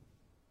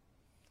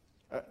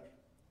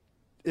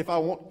 If I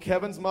want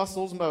Kevin's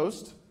muscles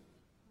most,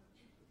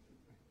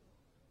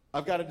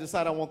 I've got to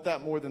decide I want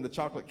that more than the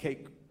chocolate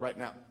cake right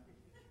now.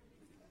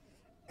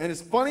 And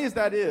as funny as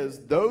that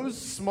is, those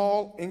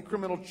small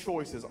incremental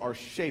choices are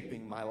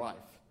shaping my life.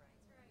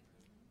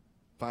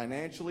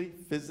 Financially,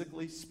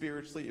 physically,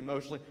 spiritually,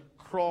 emotionally,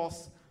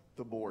 across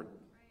the board.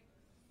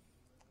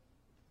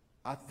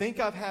 I think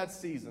I've had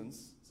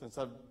seasons, since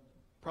I've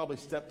probably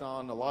stepped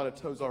on a lot of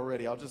toes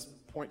already, I'll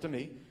just point to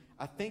me.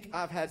 I think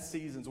I've had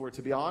seasons where,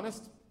 to be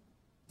honest,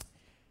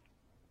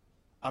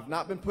 I've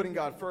not been putting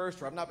God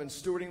first, or I've not been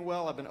stewarding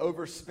well, I've been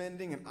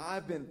overspending, and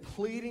I've been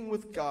pleading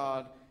with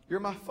God, you're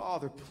my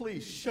Father,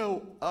 please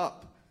show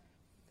up.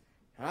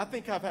 And I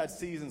think I've had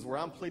seasons where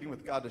I'm pleading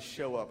with God to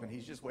show up, and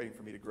he's just waiting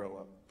for me to grow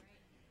up.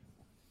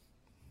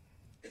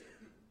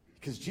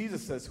 Because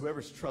Jesus says,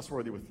 whoever's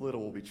trustworthy with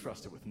little will be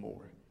trusted with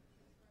more.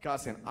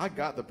 God's saying, I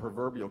got the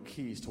proverbial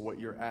keys to what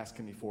you're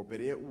asking me for,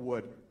 but it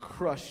would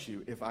crush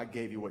you if I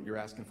gave you what you're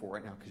asking for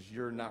right now because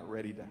you're not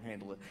ready to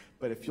handle it.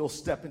 But if you'll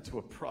step into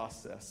a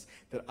process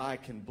that I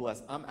can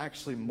bless, I'm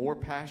actually more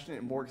passionate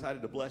and more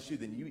excited to bless you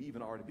than you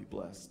even are to be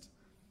blessed.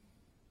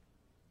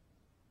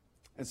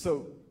 And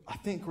so I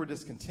think we're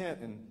discontent,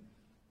 and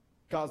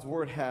God's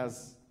word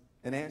has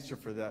an answer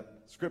for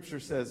that. Scripture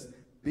says,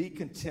 be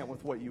content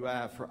with what you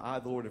have, for I,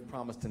 the Lord, have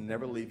promised to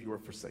never leave you or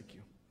forsake you.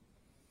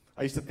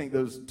 I used to think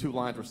those two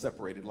lines were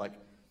separated. Like,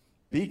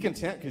 be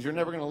content because you're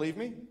never going to leave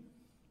me.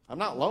 I'm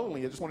not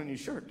lonely. I just want a new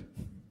shirt.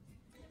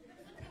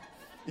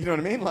 You know what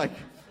I mean? Like,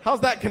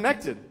 how's that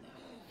connected?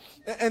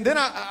 And then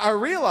I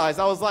realized,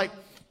 I was like,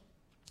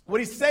 what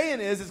he's saying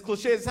is, as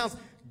cliche as it sounds,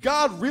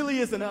 God really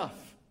is enough.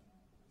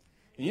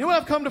 And you know what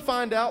I've come to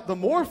find out? The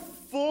more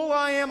full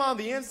I am on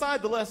the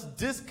inside, the less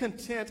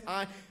discontent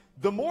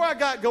the more I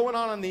got going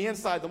on the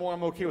inside, the more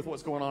I'm okay with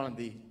what's going on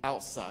the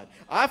outside.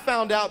 I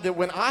found out that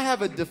when I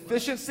have a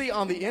deficiency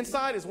on the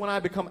inside is when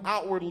I become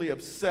outwardly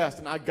obsessed,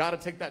 and I got to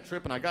take that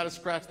trip and I got to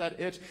scratch that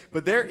itch.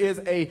 But there is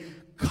a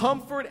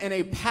comfort and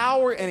a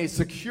power and a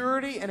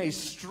security and a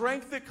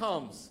strength that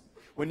comes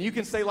when you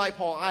can say, like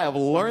Paul, I have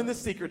learned the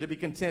secret to be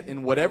content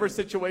in whatever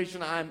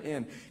situation I'm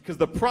in. Because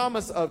the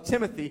promise of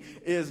Timothy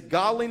is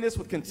godliness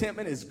with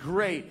contentment is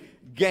great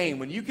gain.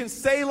 When you can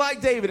say,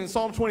 like David in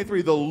Psalm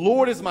 23, the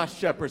Lord is my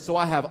shepherd, so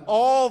I have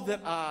all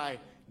that I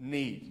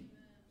need.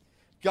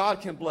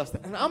 God can bless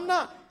that.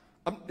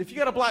 And if you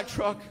got a black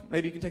truck,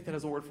 maybe you can take that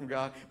as a word from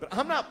God, but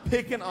I'm not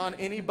picking on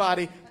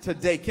anybody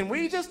today. Can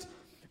we just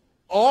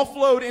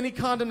offload any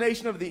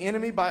condemnation of the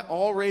enemy by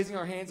all raising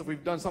our hands if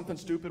we've done something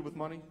stupid with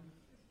money?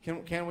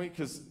 Can we?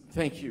 Because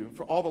thank you.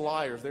 For all the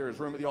liars, there is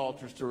room at the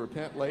altars to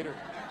repent later.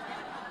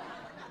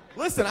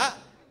 Listen,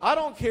 I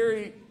don't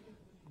carry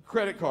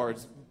credit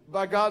cards.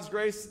 By God's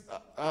grace,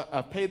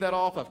 I've paid that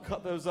off. I've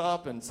cut those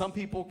up, and some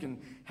people can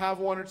have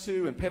one or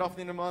two and pay it off at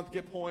the end of the month,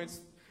 get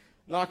points,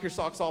 knock your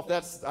socks off.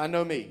 I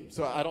know me,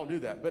 so I don't do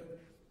that. But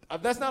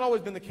that's not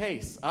always been the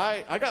case.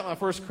 I got my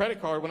first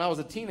credit card when I was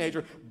a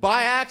teenager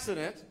by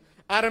accident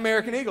at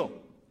American Eagle.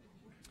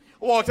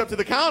 I walked up to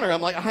the counter. I'm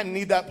like, I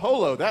need that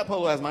polo. That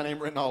polo has my name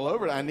written all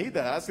over it. I need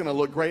that. That's going to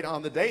look great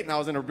on the date. And I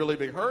was in a really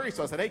big hurry.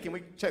 So I said, hey, can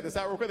we check this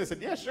out real quick? They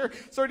said, yeah, sure.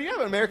 Sir, do you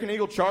have an American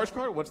Eagle charge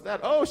card? What's that?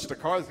 Oh, it's just a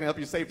card that's going to help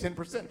you save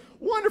 10%.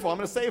 Wonderful. I'm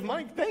going to save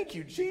money. Thank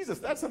you, Jesus.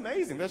 That's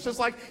amazing. That's just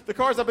like the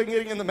cards I've been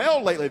getting in the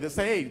mail lately that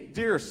say, hey,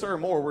 dear Sir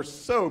Moore, we're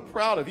so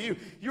proud of you.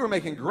 You are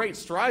making great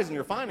strides in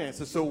your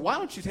finances. So why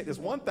don't you take this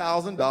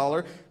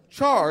 $1,000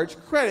 charge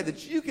credit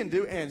that you can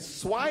do and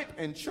swipe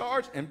and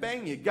charge, and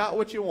bang, you got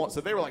what you want. So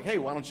they were like, hey,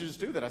 why don't you just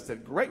do that? I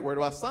said, great, where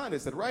do I sign? They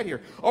said, right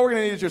here. All we're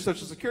going to need is your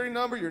social security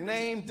number, your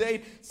name,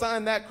 date,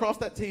 sign that, cross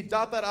that T,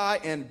 dot that I,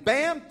 and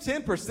bam,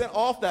 10%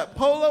 off that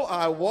polo.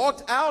 I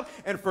walked out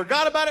and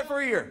forgot about it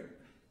for a year.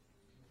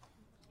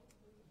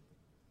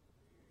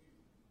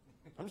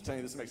 I'm just telling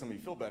you this to make some of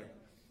you feel better.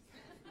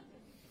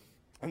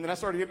 And then I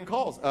started getting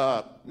calls.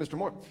 Mr.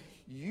 Moore,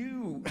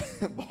 you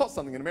bought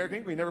something in American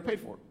Eagle you never paid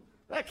for.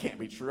 That can't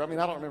be true. I mean,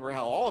 I don't remember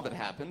how all of it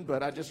happened,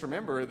 but I just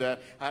remember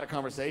that I had a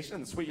conversation,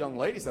 and the sweet young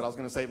lady said I was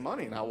going to save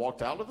money, and I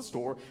walked out of the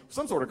store with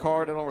some sort of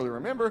card, I don't really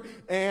remember,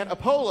 and a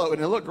polo,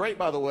 and it looked great,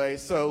 by the way,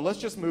 so let's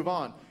just move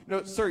on.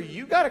 No, sir,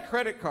 you got a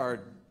credit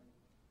card,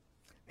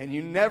 and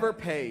you never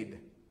paid.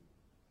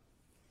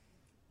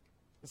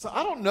 So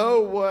I don't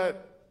know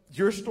what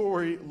your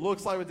story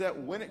looks like with that,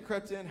 when it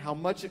crept in, how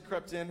much it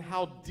crept in,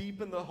 how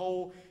deep in the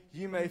hole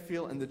you may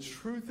feel, and the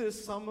truth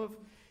is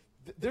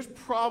there's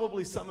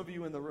probably some of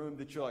you in the room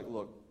that you're like,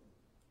 look,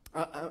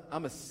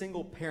 I'm a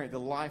single parent. The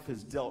life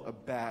has dealt a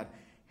bad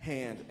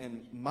hand,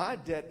 and my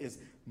debt is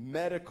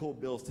medical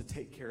bills to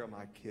take care of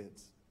my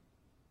kids.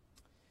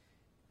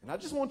 And I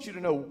just want you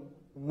to know,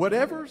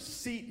 whatever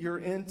seat you're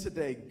in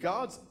today,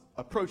 God's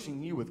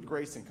approaching you with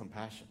grace and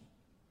compassion.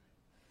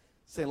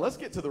 Saying, let's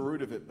get to the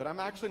root of it, but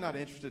I'm actually not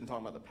interested in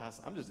talking about the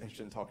past. I'm just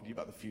interested in talking to you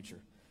about the future.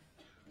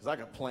 Because I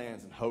got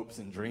plans and hopes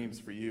and dreams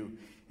for you.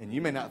 And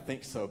you may not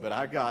think so, but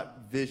I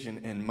got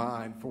vision in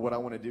mind for what I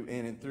want to do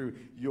in and through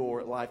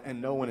your life.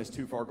 And no one is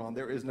too far gone.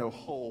 There is no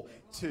hole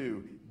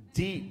too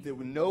deep that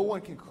no one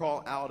can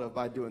crawl out of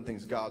by doing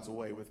things God's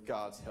way with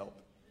God's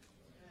help.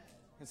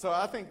 And so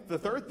I think the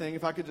third thing,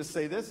 if I could just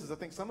say this, is I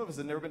think some of us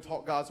have never been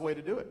taught God's way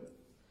to do it.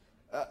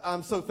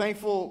 I'm so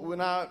thankful when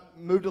I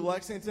moved to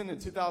Lexington in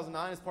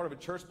 2009 as part of a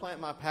church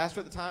plant. My pastor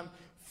at the time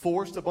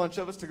forced a bunch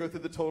of us to go through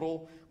the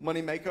Total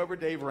Money Makeover,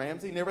 Dave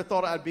Ramsey. Never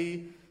thought I'd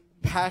be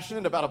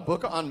passionate about a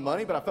book on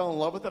money, but I fell in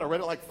love with it. I read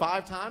it like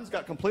 5 times,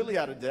 got completely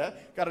out of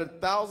debt, got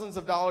thousands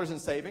of dollars in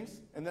savings.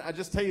 And then I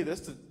just tell you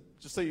this,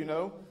 just so you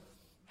know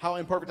how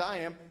imperfect I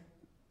am,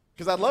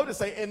 because I'd love to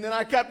say, and then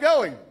I kept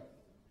going.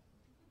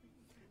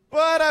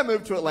 But I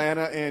moved to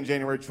Atlanta in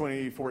January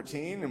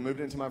 2014 and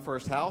moved into my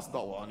first house.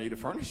 Thought, well, I need to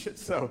furnish it.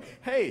 So,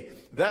 hey,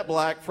 that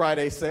Black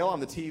Friday sale on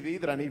the TV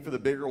that I need for the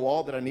bigger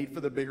wall,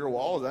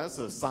 that's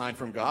a sign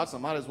from God. So I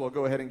might as well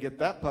go ahead and get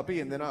that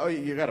puppy. And then, oh,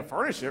 you got to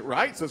furnish it,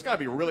 right? So it's got to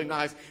be really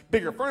nice,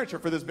 bigger furniture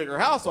for this bigger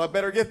house. So I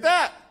better get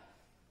that.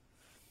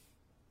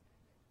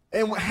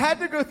 And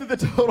had to go through the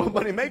Total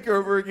Money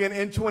Makeover again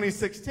in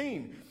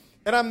 2016.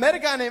 And I met a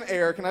guy named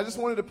Eric, and I just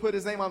wanted to put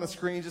his name on the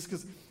screen just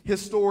because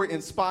his story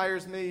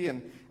inspires me,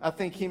 and I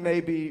think he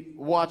may be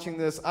watching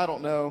this. I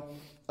don't know.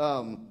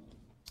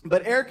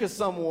 But Eric is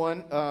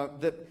someone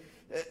that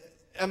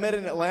I met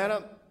in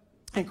Atlanta,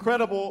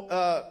 incredible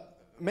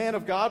man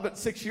of God, but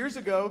 6 years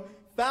ago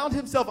found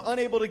himself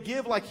unable to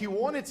give like he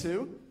wanted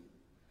to.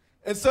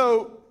 And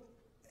so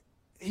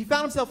he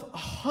found himself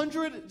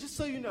just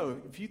so you know,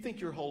 if you think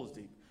your hole is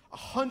deep,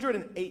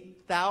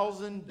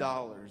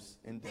 $108,000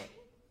 in debt.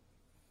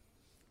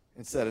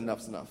 And said,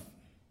 enough's enough.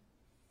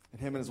 And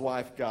him and his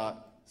wife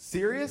got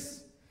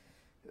serious.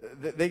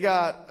 They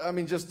got,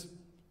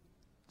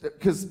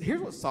 because here's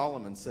what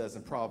Solomon says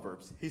in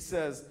Proverbs. He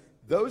says,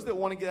 those that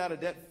want to get out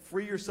of debt,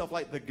 free yourself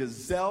like the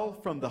gazelle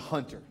from the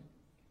hunter.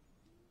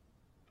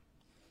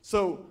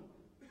 So,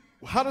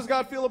 how does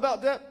God feel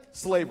about debt?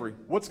 Slavery.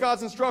 What's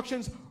God's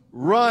instructions?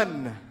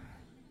 Run.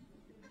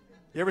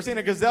 You ever seen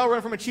a gazelle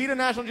run from a cheetah,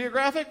 National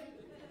Geographic?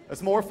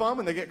 That's more fun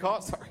when they get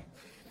caught. Sorry.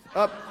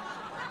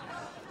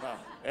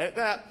 Edit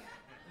that.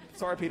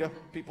 Sorry, PETA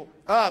people.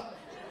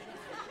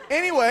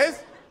 Anyways,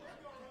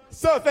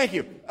 so thank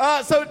you.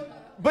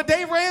 But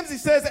Dave Ramsey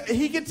says that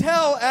he can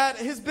tell at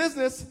his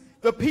business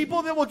the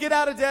people that will get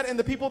out of debt and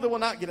the people that will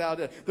not get out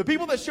of debt. The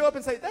people that show up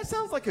and say, that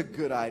sounds like a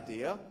good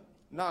idea,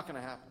 not going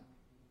to happen.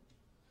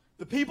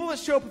 The people that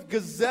show up with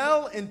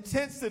gazelle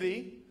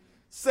intensity,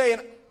 saying,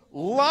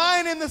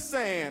 line in the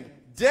sand,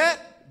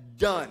 debt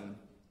done.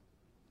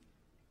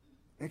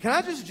 And can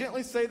I just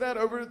gently say that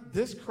over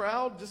this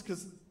crowd, just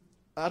because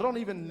I don't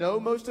even know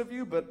most of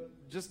you, but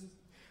just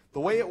the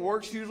way it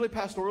works usually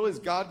pastorally is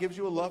God gives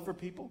you a love for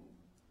people.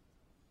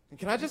 And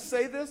can I just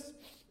say this?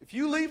 If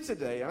you leave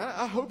today,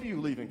 I hope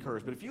you leave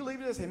encouraged, but if you leave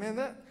today and say, man,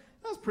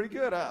 That's pretty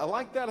good. I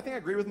like that. I think I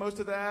agree with most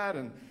of that.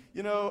 And,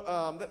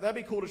 that'd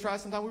be cool to try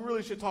sometime. We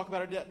really should talk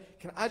about our debt.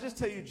 Can I just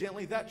tell you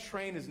gently, that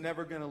train is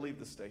never going to leave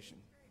the station.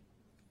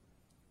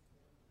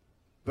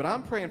 But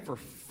I'm praying for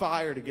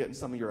fire to get in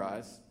some of your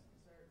eyes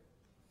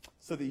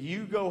so that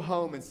you go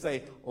home and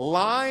say,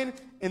 line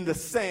in the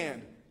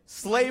sand,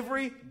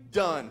 slavery,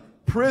 done.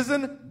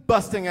 Prison,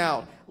 busting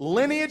out.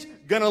 Lineage,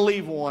 gonna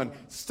leave one.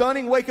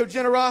 Stunning wake of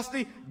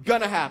generosity,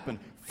 gonna happen.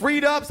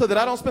 Freed up so that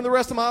I don't spend the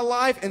rest of my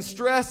life in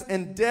stress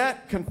and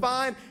debt,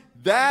 confined.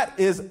 That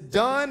is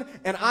done,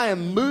 and I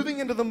am moving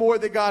into the more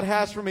that God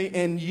has for me,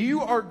 and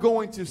you are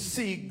going to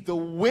see the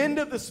wind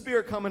of the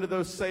Spirit come into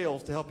those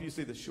sails to help you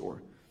see the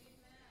shore.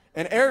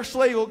 And Eric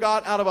Schlegel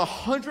got out of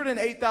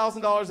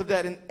 $108,000 of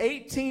debt in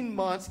 18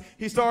 months.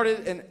 He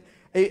started,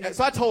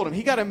 so I told him,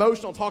 he got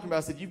emotional talking about it.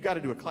 I said, you've got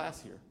to do a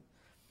class here.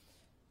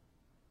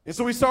 And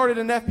so we started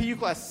an FPU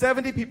class.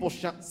 70 people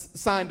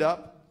signed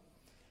up.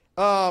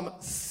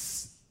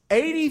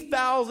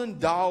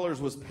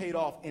 $80,000 was paid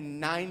off in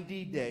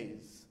 90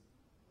 days.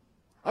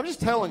 I'm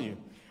just telling you.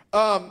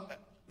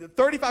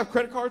 35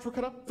 credit cards were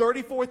cut up.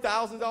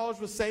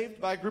 $34,000 was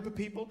saved by a group of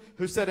people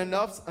who said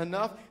enough's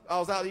enough. I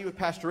was out to eat with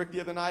Pastor Rick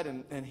the other night,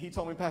 and he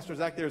told me, Pastor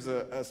Zach, there's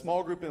a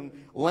small group in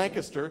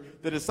Lancaster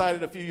that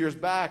decided a few years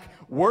back,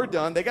 we're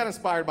done. They got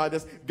inspired by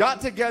this,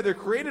 got together,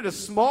 created a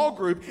small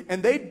group,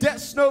 and they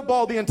debt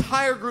snowballed the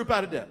entire group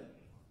out of debt.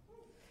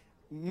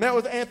 Met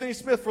with Anthony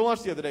Smith for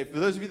lunch the other day. For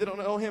those of you that don't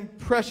know him,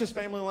 precious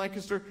family in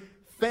Lancaster.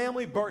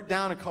 Family burnt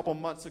down a couple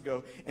months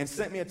ago and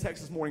sent me a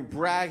text this morning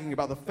bragging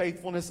about the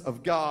faithfulness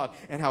of God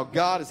and how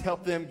God has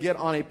helped them get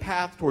on a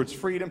path towards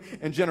freedom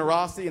and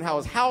generosity, and how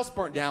his house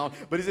burnt down,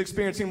 but he's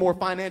experiencing more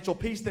financial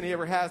peace than he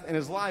ever has in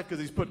his life because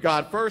he's put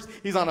God first.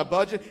 He's on a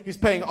budget. He's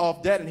paying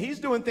off debt, and he's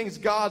doing things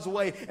God's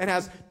way and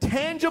has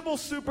tangible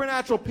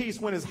supernatural peace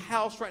when his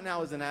house right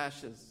now is in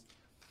ashes.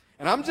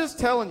 And I'm just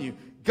telling you,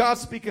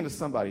 God's speaking to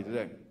somebody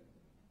today.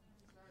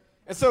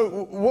 And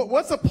so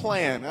what's a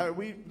plan?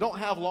 We don't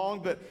have long,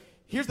 but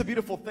here's the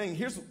beautiful thing.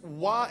 Here's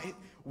why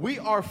we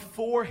are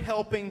for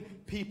helping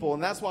people,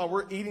 and that's why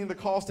we're eating the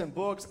cost in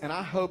books, and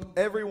I hope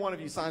every one of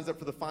you signs up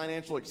for the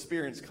financial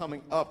experience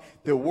coming up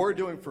that we're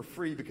doing for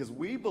free, because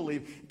we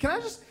believe.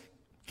 Can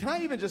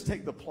I even just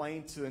take the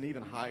plane to an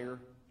even higher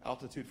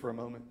altitude for a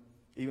moment,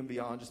 even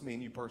beyond just me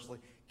and you personally?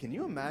 Can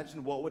you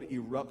imagine what would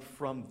erupt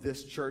from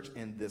this church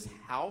and this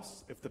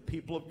house if the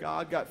people of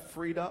God got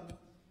freed up?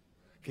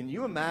 Can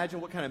you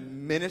imagine what kind of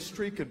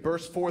ministry could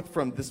burst forth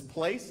from this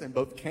place and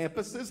both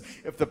campuses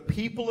if the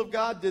people of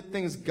God did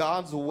things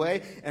God's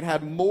way and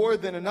had more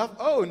than enough?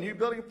 Oh, a new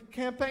building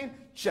campaign?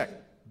 Check.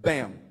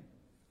 Bam.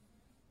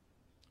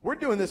 We're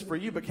doing this for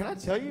you, but can I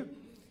tell you?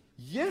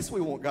 Yes,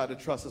 we want God to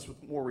trust us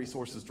with more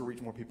resources to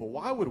reach more people.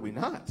 Why would we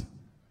not?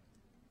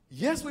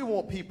 Yes, we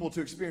want people to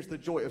experience the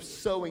joy of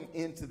sowing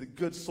into the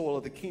good soil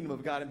of the kingdom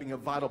of God and being a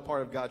vital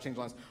part of God changing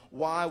lives.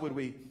 Why would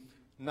we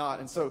not?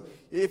 And so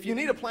if you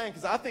need a plan,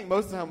 because I think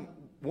most of the time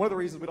one of the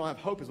reasons we don't have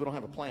hope is we don't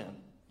have a plan.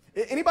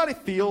 Anybody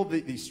feel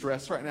the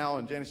stress right now?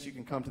 And Janice, you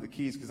can come to the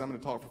keys because I'm going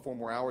to talk for 4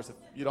 more hours if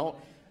you don't.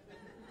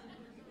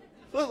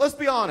 Let's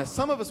be honest.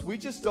 Some of us, we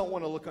just don't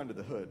want to look under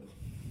the hood.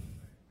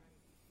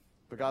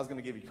 But God's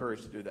going to give you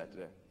courage to do that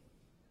today.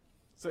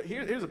 So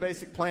here's a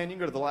basic plan. You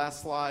can go to the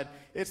last slide.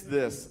 It's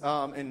this.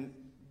 And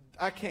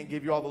I can't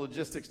give you all the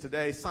logistics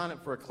today. Sign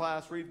up for a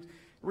class.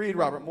 Read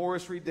Robert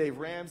Morris. Read Dave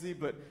Ramsey.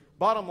 But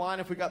bottom line,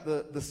 if we got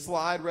the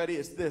slide ready,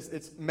 it's this.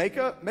 It's make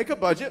a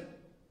budget.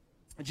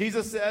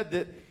 Jesus said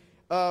that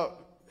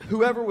who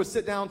would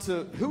sit down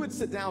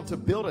to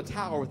build a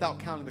tower without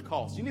counting the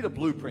cost? You need a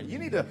blueprint. You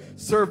need to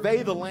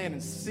survey the land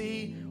and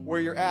see where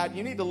you're at.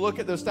 You need to look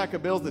at those stack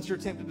of bills that you're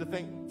tempted to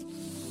think,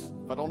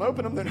 if I don't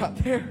open them, they're not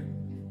there.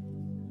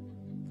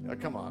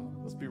 Come on,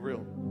 let's be real.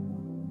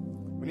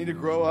 We need to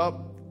grow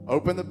up,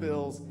 open the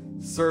bills,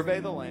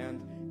 survey the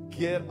land,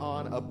 get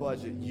on a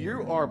budget.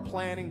 You are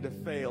planning to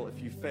fail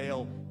if you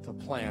fail to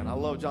plan. I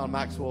love John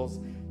Maxwell's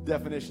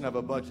definition of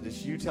a budget.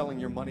 It's you telling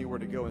your money where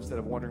to go instead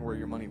of wondering where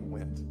your money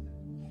went.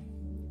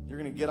 You're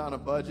going to get on a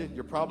budget.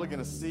 You're probably going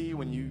to see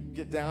when you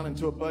get down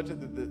into a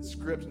budget that the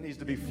script needs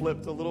to be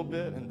flipped a little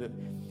bit, and that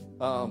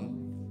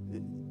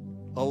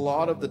a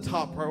lot of the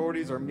top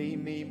priorities are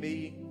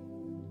me,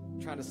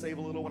 trying to save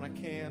a little when I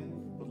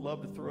can, would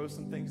love to throw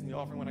some things in the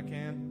offering when I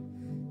can.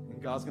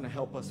 And God's going to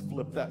help us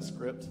flip that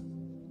script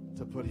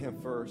to put him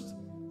first,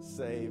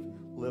 save,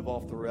 live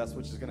off the rest,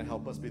 which is going to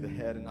help us be the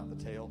head and not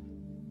the tail,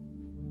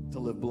 to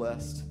live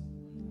blessed.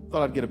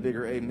 Thought I'd get a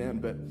bigger amen,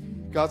 but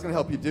God's going to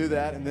help you do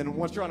that. And then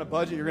once you're on a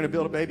budget, you're going to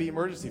build a baby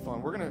emergency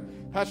fund.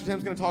 Pastor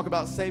Tim's going to talk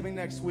about saving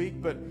next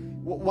week, but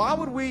why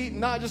would we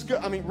not just go?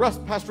 I mean,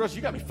 Pastor Russ,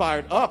 you got me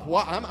fired up.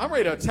 Why? I'm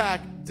ready to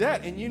attack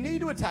debt, and you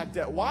need to attack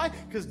debt. Why?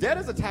 Because debt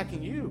is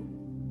attacking you.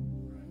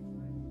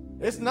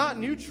 It's not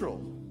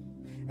neutral,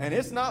 and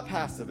it's not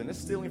passive, and it's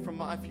stealing from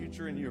my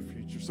future and your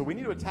future. So we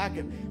need to attack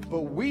it,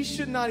 but we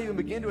should not even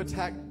begin to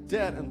attack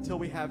debt until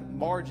we have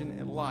margin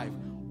in life.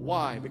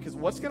 Why? Because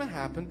what's going to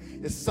happen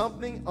is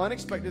something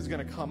unexpected is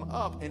going to come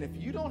up, and if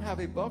you don't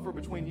have a buffer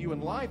between you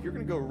and life, you're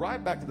going to go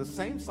right back to the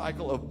same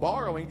cycle of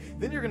borrowing.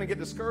 Then you're going to get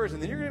discouraged,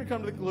 and then you're going to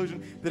come to the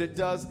conclusion that it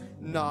does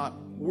not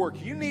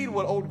work. You need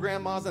what old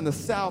grandmas in the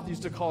South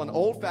used to call an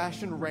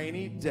old-fashioned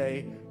rainy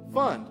day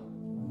fund.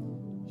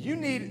 You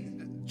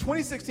need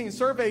 2016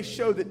 surveys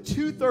show that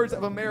 2/3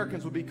 of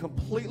Americans would be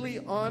completely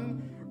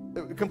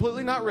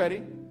not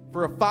ready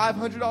for a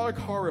 $500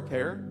 car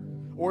repair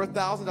or a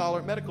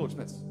 $1,000 medical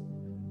expense.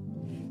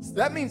 So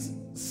that means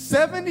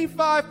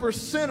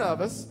 75%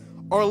 of us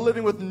are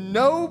living with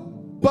no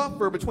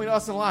buffer between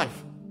us and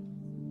life.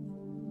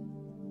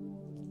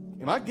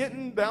 Am I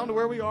getting down to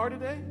where we are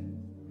today?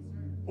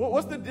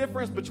 What's the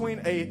difference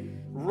between a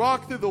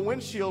rock through the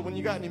windshield when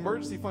you got an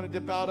emergency fund to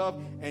dip out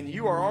of and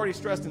you are already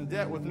stressed in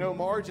debt with no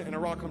margin and a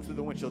rock comes through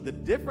the windshield? The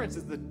difference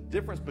is the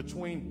difference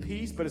between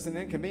peace, but it's an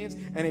inconvenience,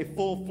 and a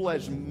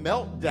full-fledged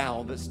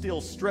meltdown that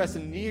steals stress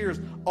and years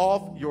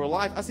off your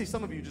life. I see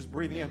some of you just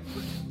breathing in.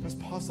 That's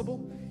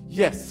possible?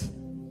 Yes.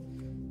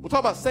 We'll talk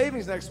about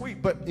savings next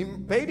week, but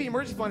baby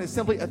emergency fund is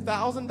simply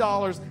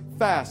 $1,000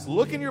 fast.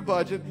 Look in your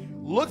budget.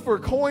 Look for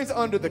coins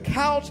under the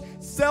couch.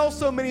 Sell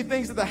so many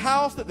things at the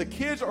house that the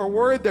kids are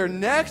worried they're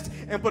next,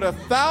 and put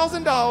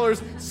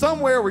 $1,000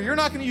 somewhere where you're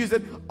not going to use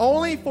it,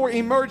 only for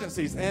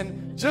emergencies.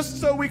 And just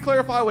so we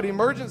clarify what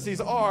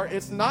emergencies are,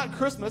 it's not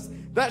Christmas.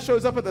 That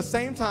shows up at the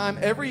same time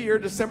every year,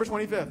 December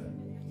 25th.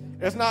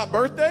 It's not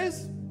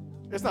birthdays.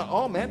 It's not,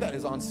 oh man, that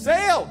is on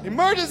sale.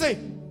 Emergency.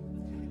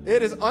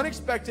 It is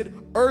unexpected,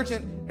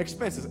 urgent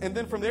expenses. And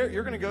then from there,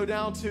 you're going to go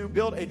down to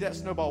build a debt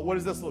snowball. What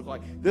does this look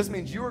like? This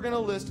means you are going to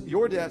list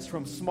your debts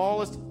from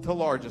smallest to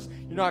largest.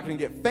 You're not going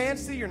to get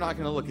fancy. You're not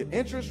going to look at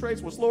interest rates.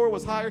 What's lower,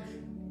 what's higher.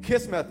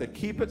 KISS method.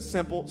 Keep it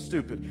simple,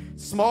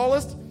 stupid.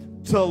 Smallest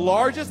to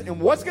largest.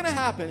 And what's going to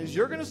happen is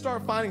you're going to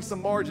start finding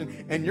some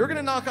margin, and you're going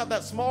to knock out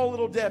that small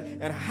little debt.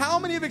 And how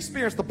many have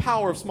experienced the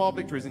power of small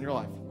victories in your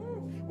life?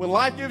 When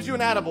life gives you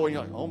an attaboy, and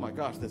you're like, oh my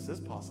gosh, this is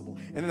possible.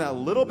 And then that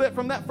little bit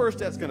from that first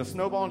debt is going to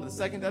snowball into the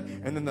second debt,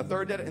 and then the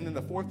third debt, and then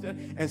the fourth debt.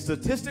 And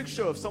statistics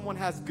show if someone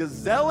has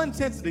gazelle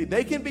intensity,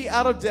 they can be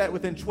out of debt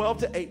within 12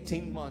 to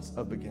 18 months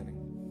of beginning,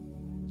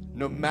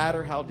 no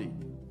matter how deep.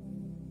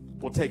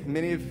 Will take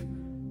many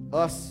of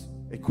us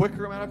a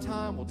quicker amount of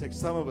time. Will take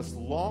some of us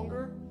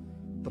longer.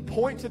 The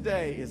point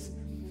today is,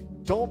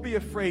 don't be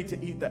afraid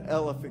to eat the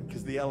elephant,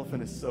 because the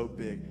elephant is so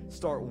big.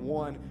 Start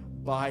one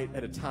bite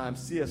at a time.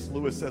 C.S.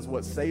 Lewis says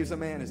what saves a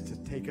man is to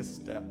take a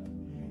step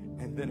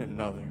and then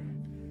another.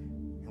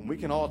 And we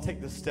can all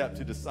take the step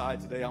to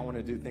decide today, I want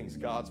to do things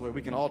God's way.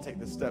 We can all take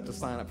the step to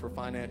sign up for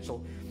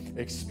financial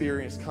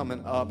experience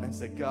coming up and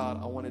say,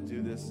 God, I want to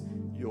do this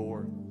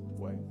your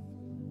way.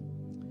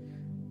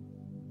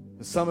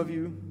 And some of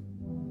you,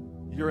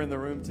 you're in the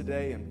room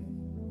today,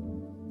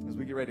 and as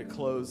we get ready to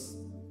close,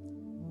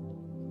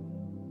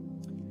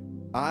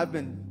 I've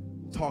been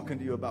talking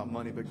to you about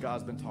money, but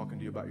God's been talking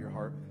to you about your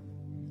heart.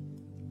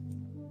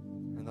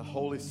 And the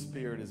Holy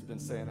Spirit has been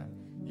saying,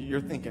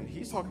 you're thinking,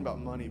 he's talking about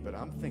money, but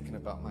I'm thinking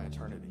about my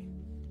eternity.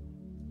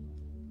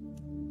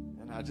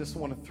 And I just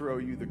want to throw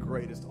you the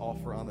greatest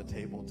offer on the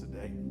table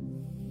today.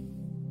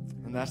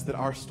 And that's that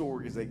our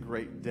story is a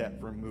great debt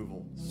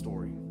removal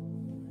story.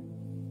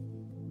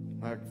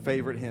 My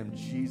favorite hymn,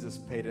 Jesus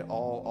paid it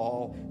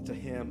all to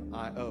him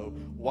I owe.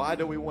 Why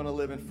do we want to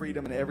live in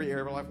freedom in every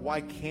area of our life? Why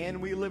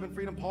can we live in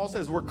freedom? Paul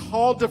says we're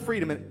called to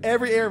freedom in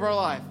every area of our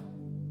life.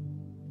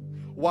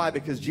 Why?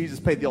 Because Jesus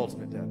paid the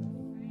ultimate debt.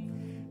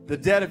 The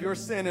debt of your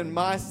sin,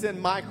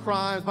 my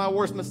crimes, my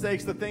worst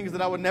mistakes, the things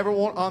that I would never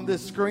want on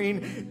this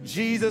screen.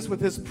 Jesus, with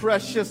his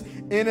precious,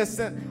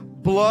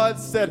 innocent blood,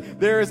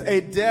 said there is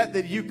a debt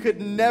that you could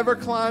never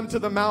climb to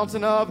the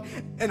mountain of,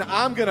 and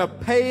I'm going to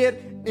pay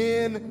it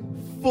in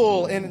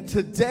full. And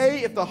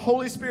today, if the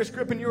Holy Spirit's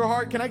gripping your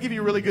heart, can I give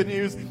you really good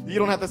news? You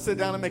don't have to sit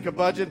down and make a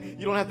budget.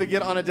 You don't have to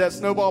get on a debt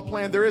snowball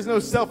plan. There is no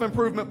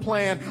self-improvement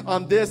plan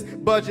on this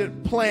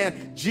budget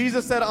plan.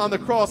 Jesus said on the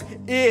cross,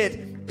 it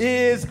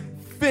is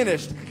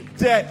finished.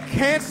 Debt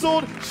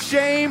canceled,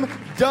 shame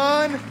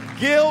done,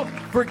 guilt,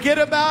 forget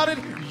about it.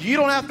 You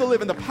don't have to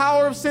live in the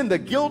power of sin, the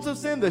guilt of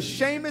sin, the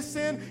shame of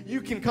sin. You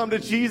can come to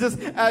Jesus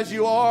as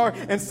you are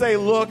and say,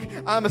 look,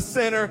 I'm a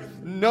sinner.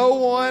 No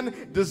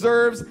one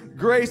deserves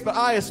grace, but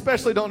I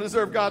especially don't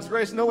deserve God's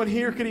grace. No one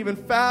here can even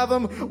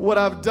fathom what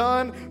I've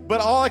done.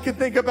 But all I can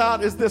think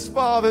about is this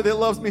Father that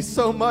loves me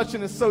so much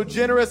and is so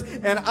generous.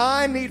 And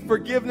I need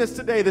forgiveness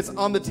today that's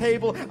on the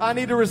table. I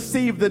need to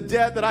receive the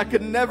debt that I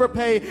could never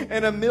pay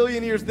in a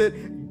million years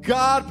that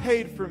God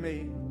paid for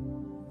me.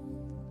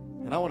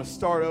 And I want to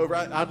start over.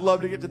 I'd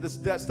love to get to this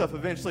debt stuff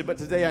eventually, but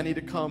today I need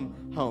to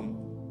come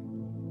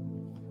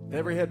home.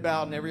 Every head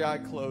bowed and every eye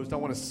closed. I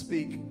want to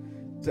speak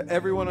to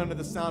everyone under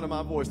the sound of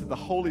my voice that the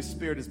Holy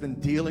Spirit has been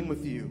dealing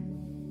with you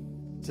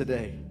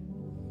today.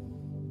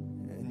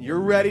 And you're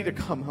ready to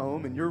come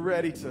home, and you're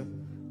ready to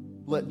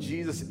let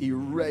Jesus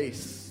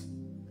erase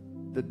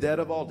the debt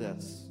of all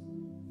debts.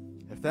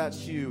 If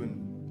that's you,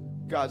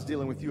 and God's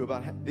dealing with you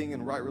about being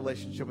in right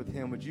relationship with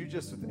him, would you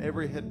just, with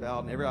every head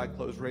bowed and every eye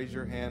closed, raise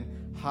your hand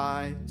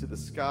high to the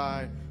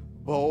sky,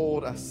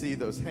 bold. I see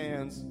those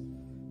hands.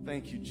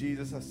 Thank you,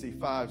 Jesus. I see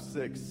 5,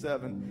 6,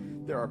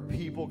 7. There are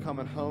people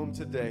coming home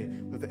today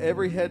with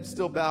every head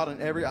still bowed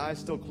and every eye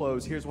still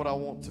closed. Here's what I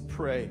want to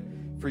pray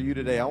for you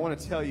today. I want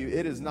to tell you,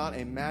 it is not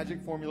a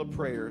magic formula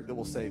prayer that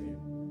will save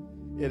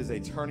you. It is a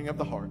turning of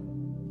the heart.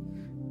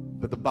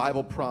 But the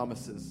Bible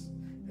promises,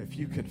 if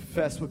you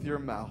confess with your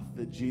mouth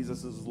that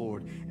Jesus is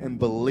Lord and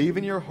believe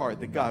in your heart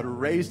that God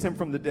raised him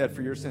from the dead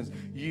for your sins,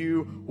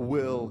 you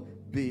will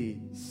be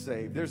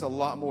saved. There's a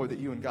lot more that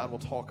you and God will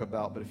talk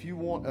about, but if you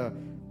want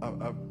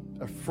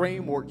a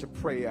framework to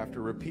pray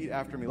after, repeat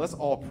after me. Let's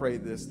all pray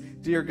this.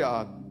 Dear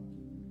God,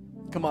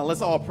 come on,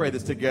 let's all pray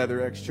this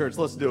together, X Church.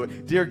 Let's do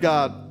it. Dear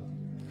God,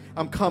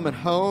 I'm coming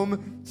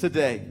home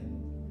today.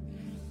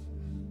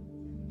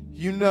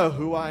 You know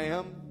who I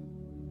am,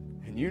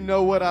 and you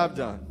know what I've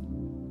done.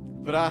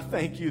 But I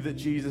thank you that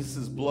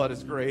Jesus' blood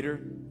is greater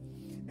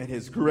and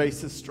his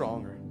grace is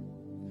stronger.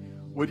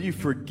 Would you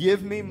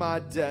forgive me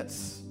my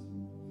debts?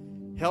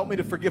 Help me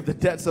to forgive the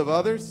debts of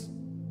others.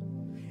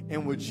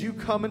 And would you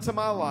come into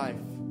my life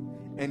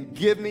and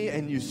give me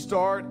a new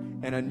start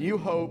and a new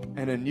hope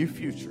and a new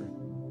future?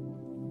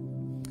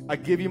 I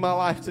give you my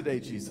life today,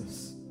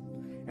 Jesus.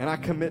 And I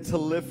commit to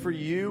live for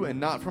you and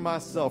not for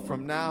myself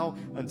from now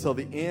until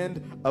the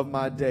end of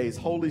my days.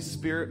 Holy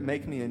Spirit,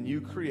 make me a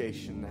new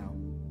creation now.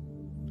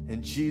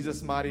 In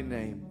Jesus' mighty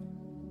name,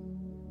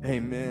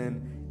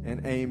 amen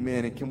and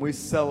amen. And can we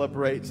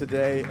celebrate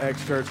today,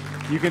 X Church?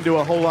 You can do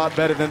a whole lot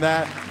better than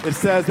that. It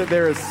says that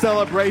there is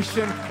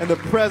celebration in the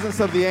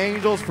presence of the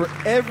angels for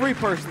every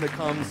person that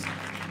comes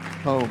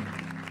home.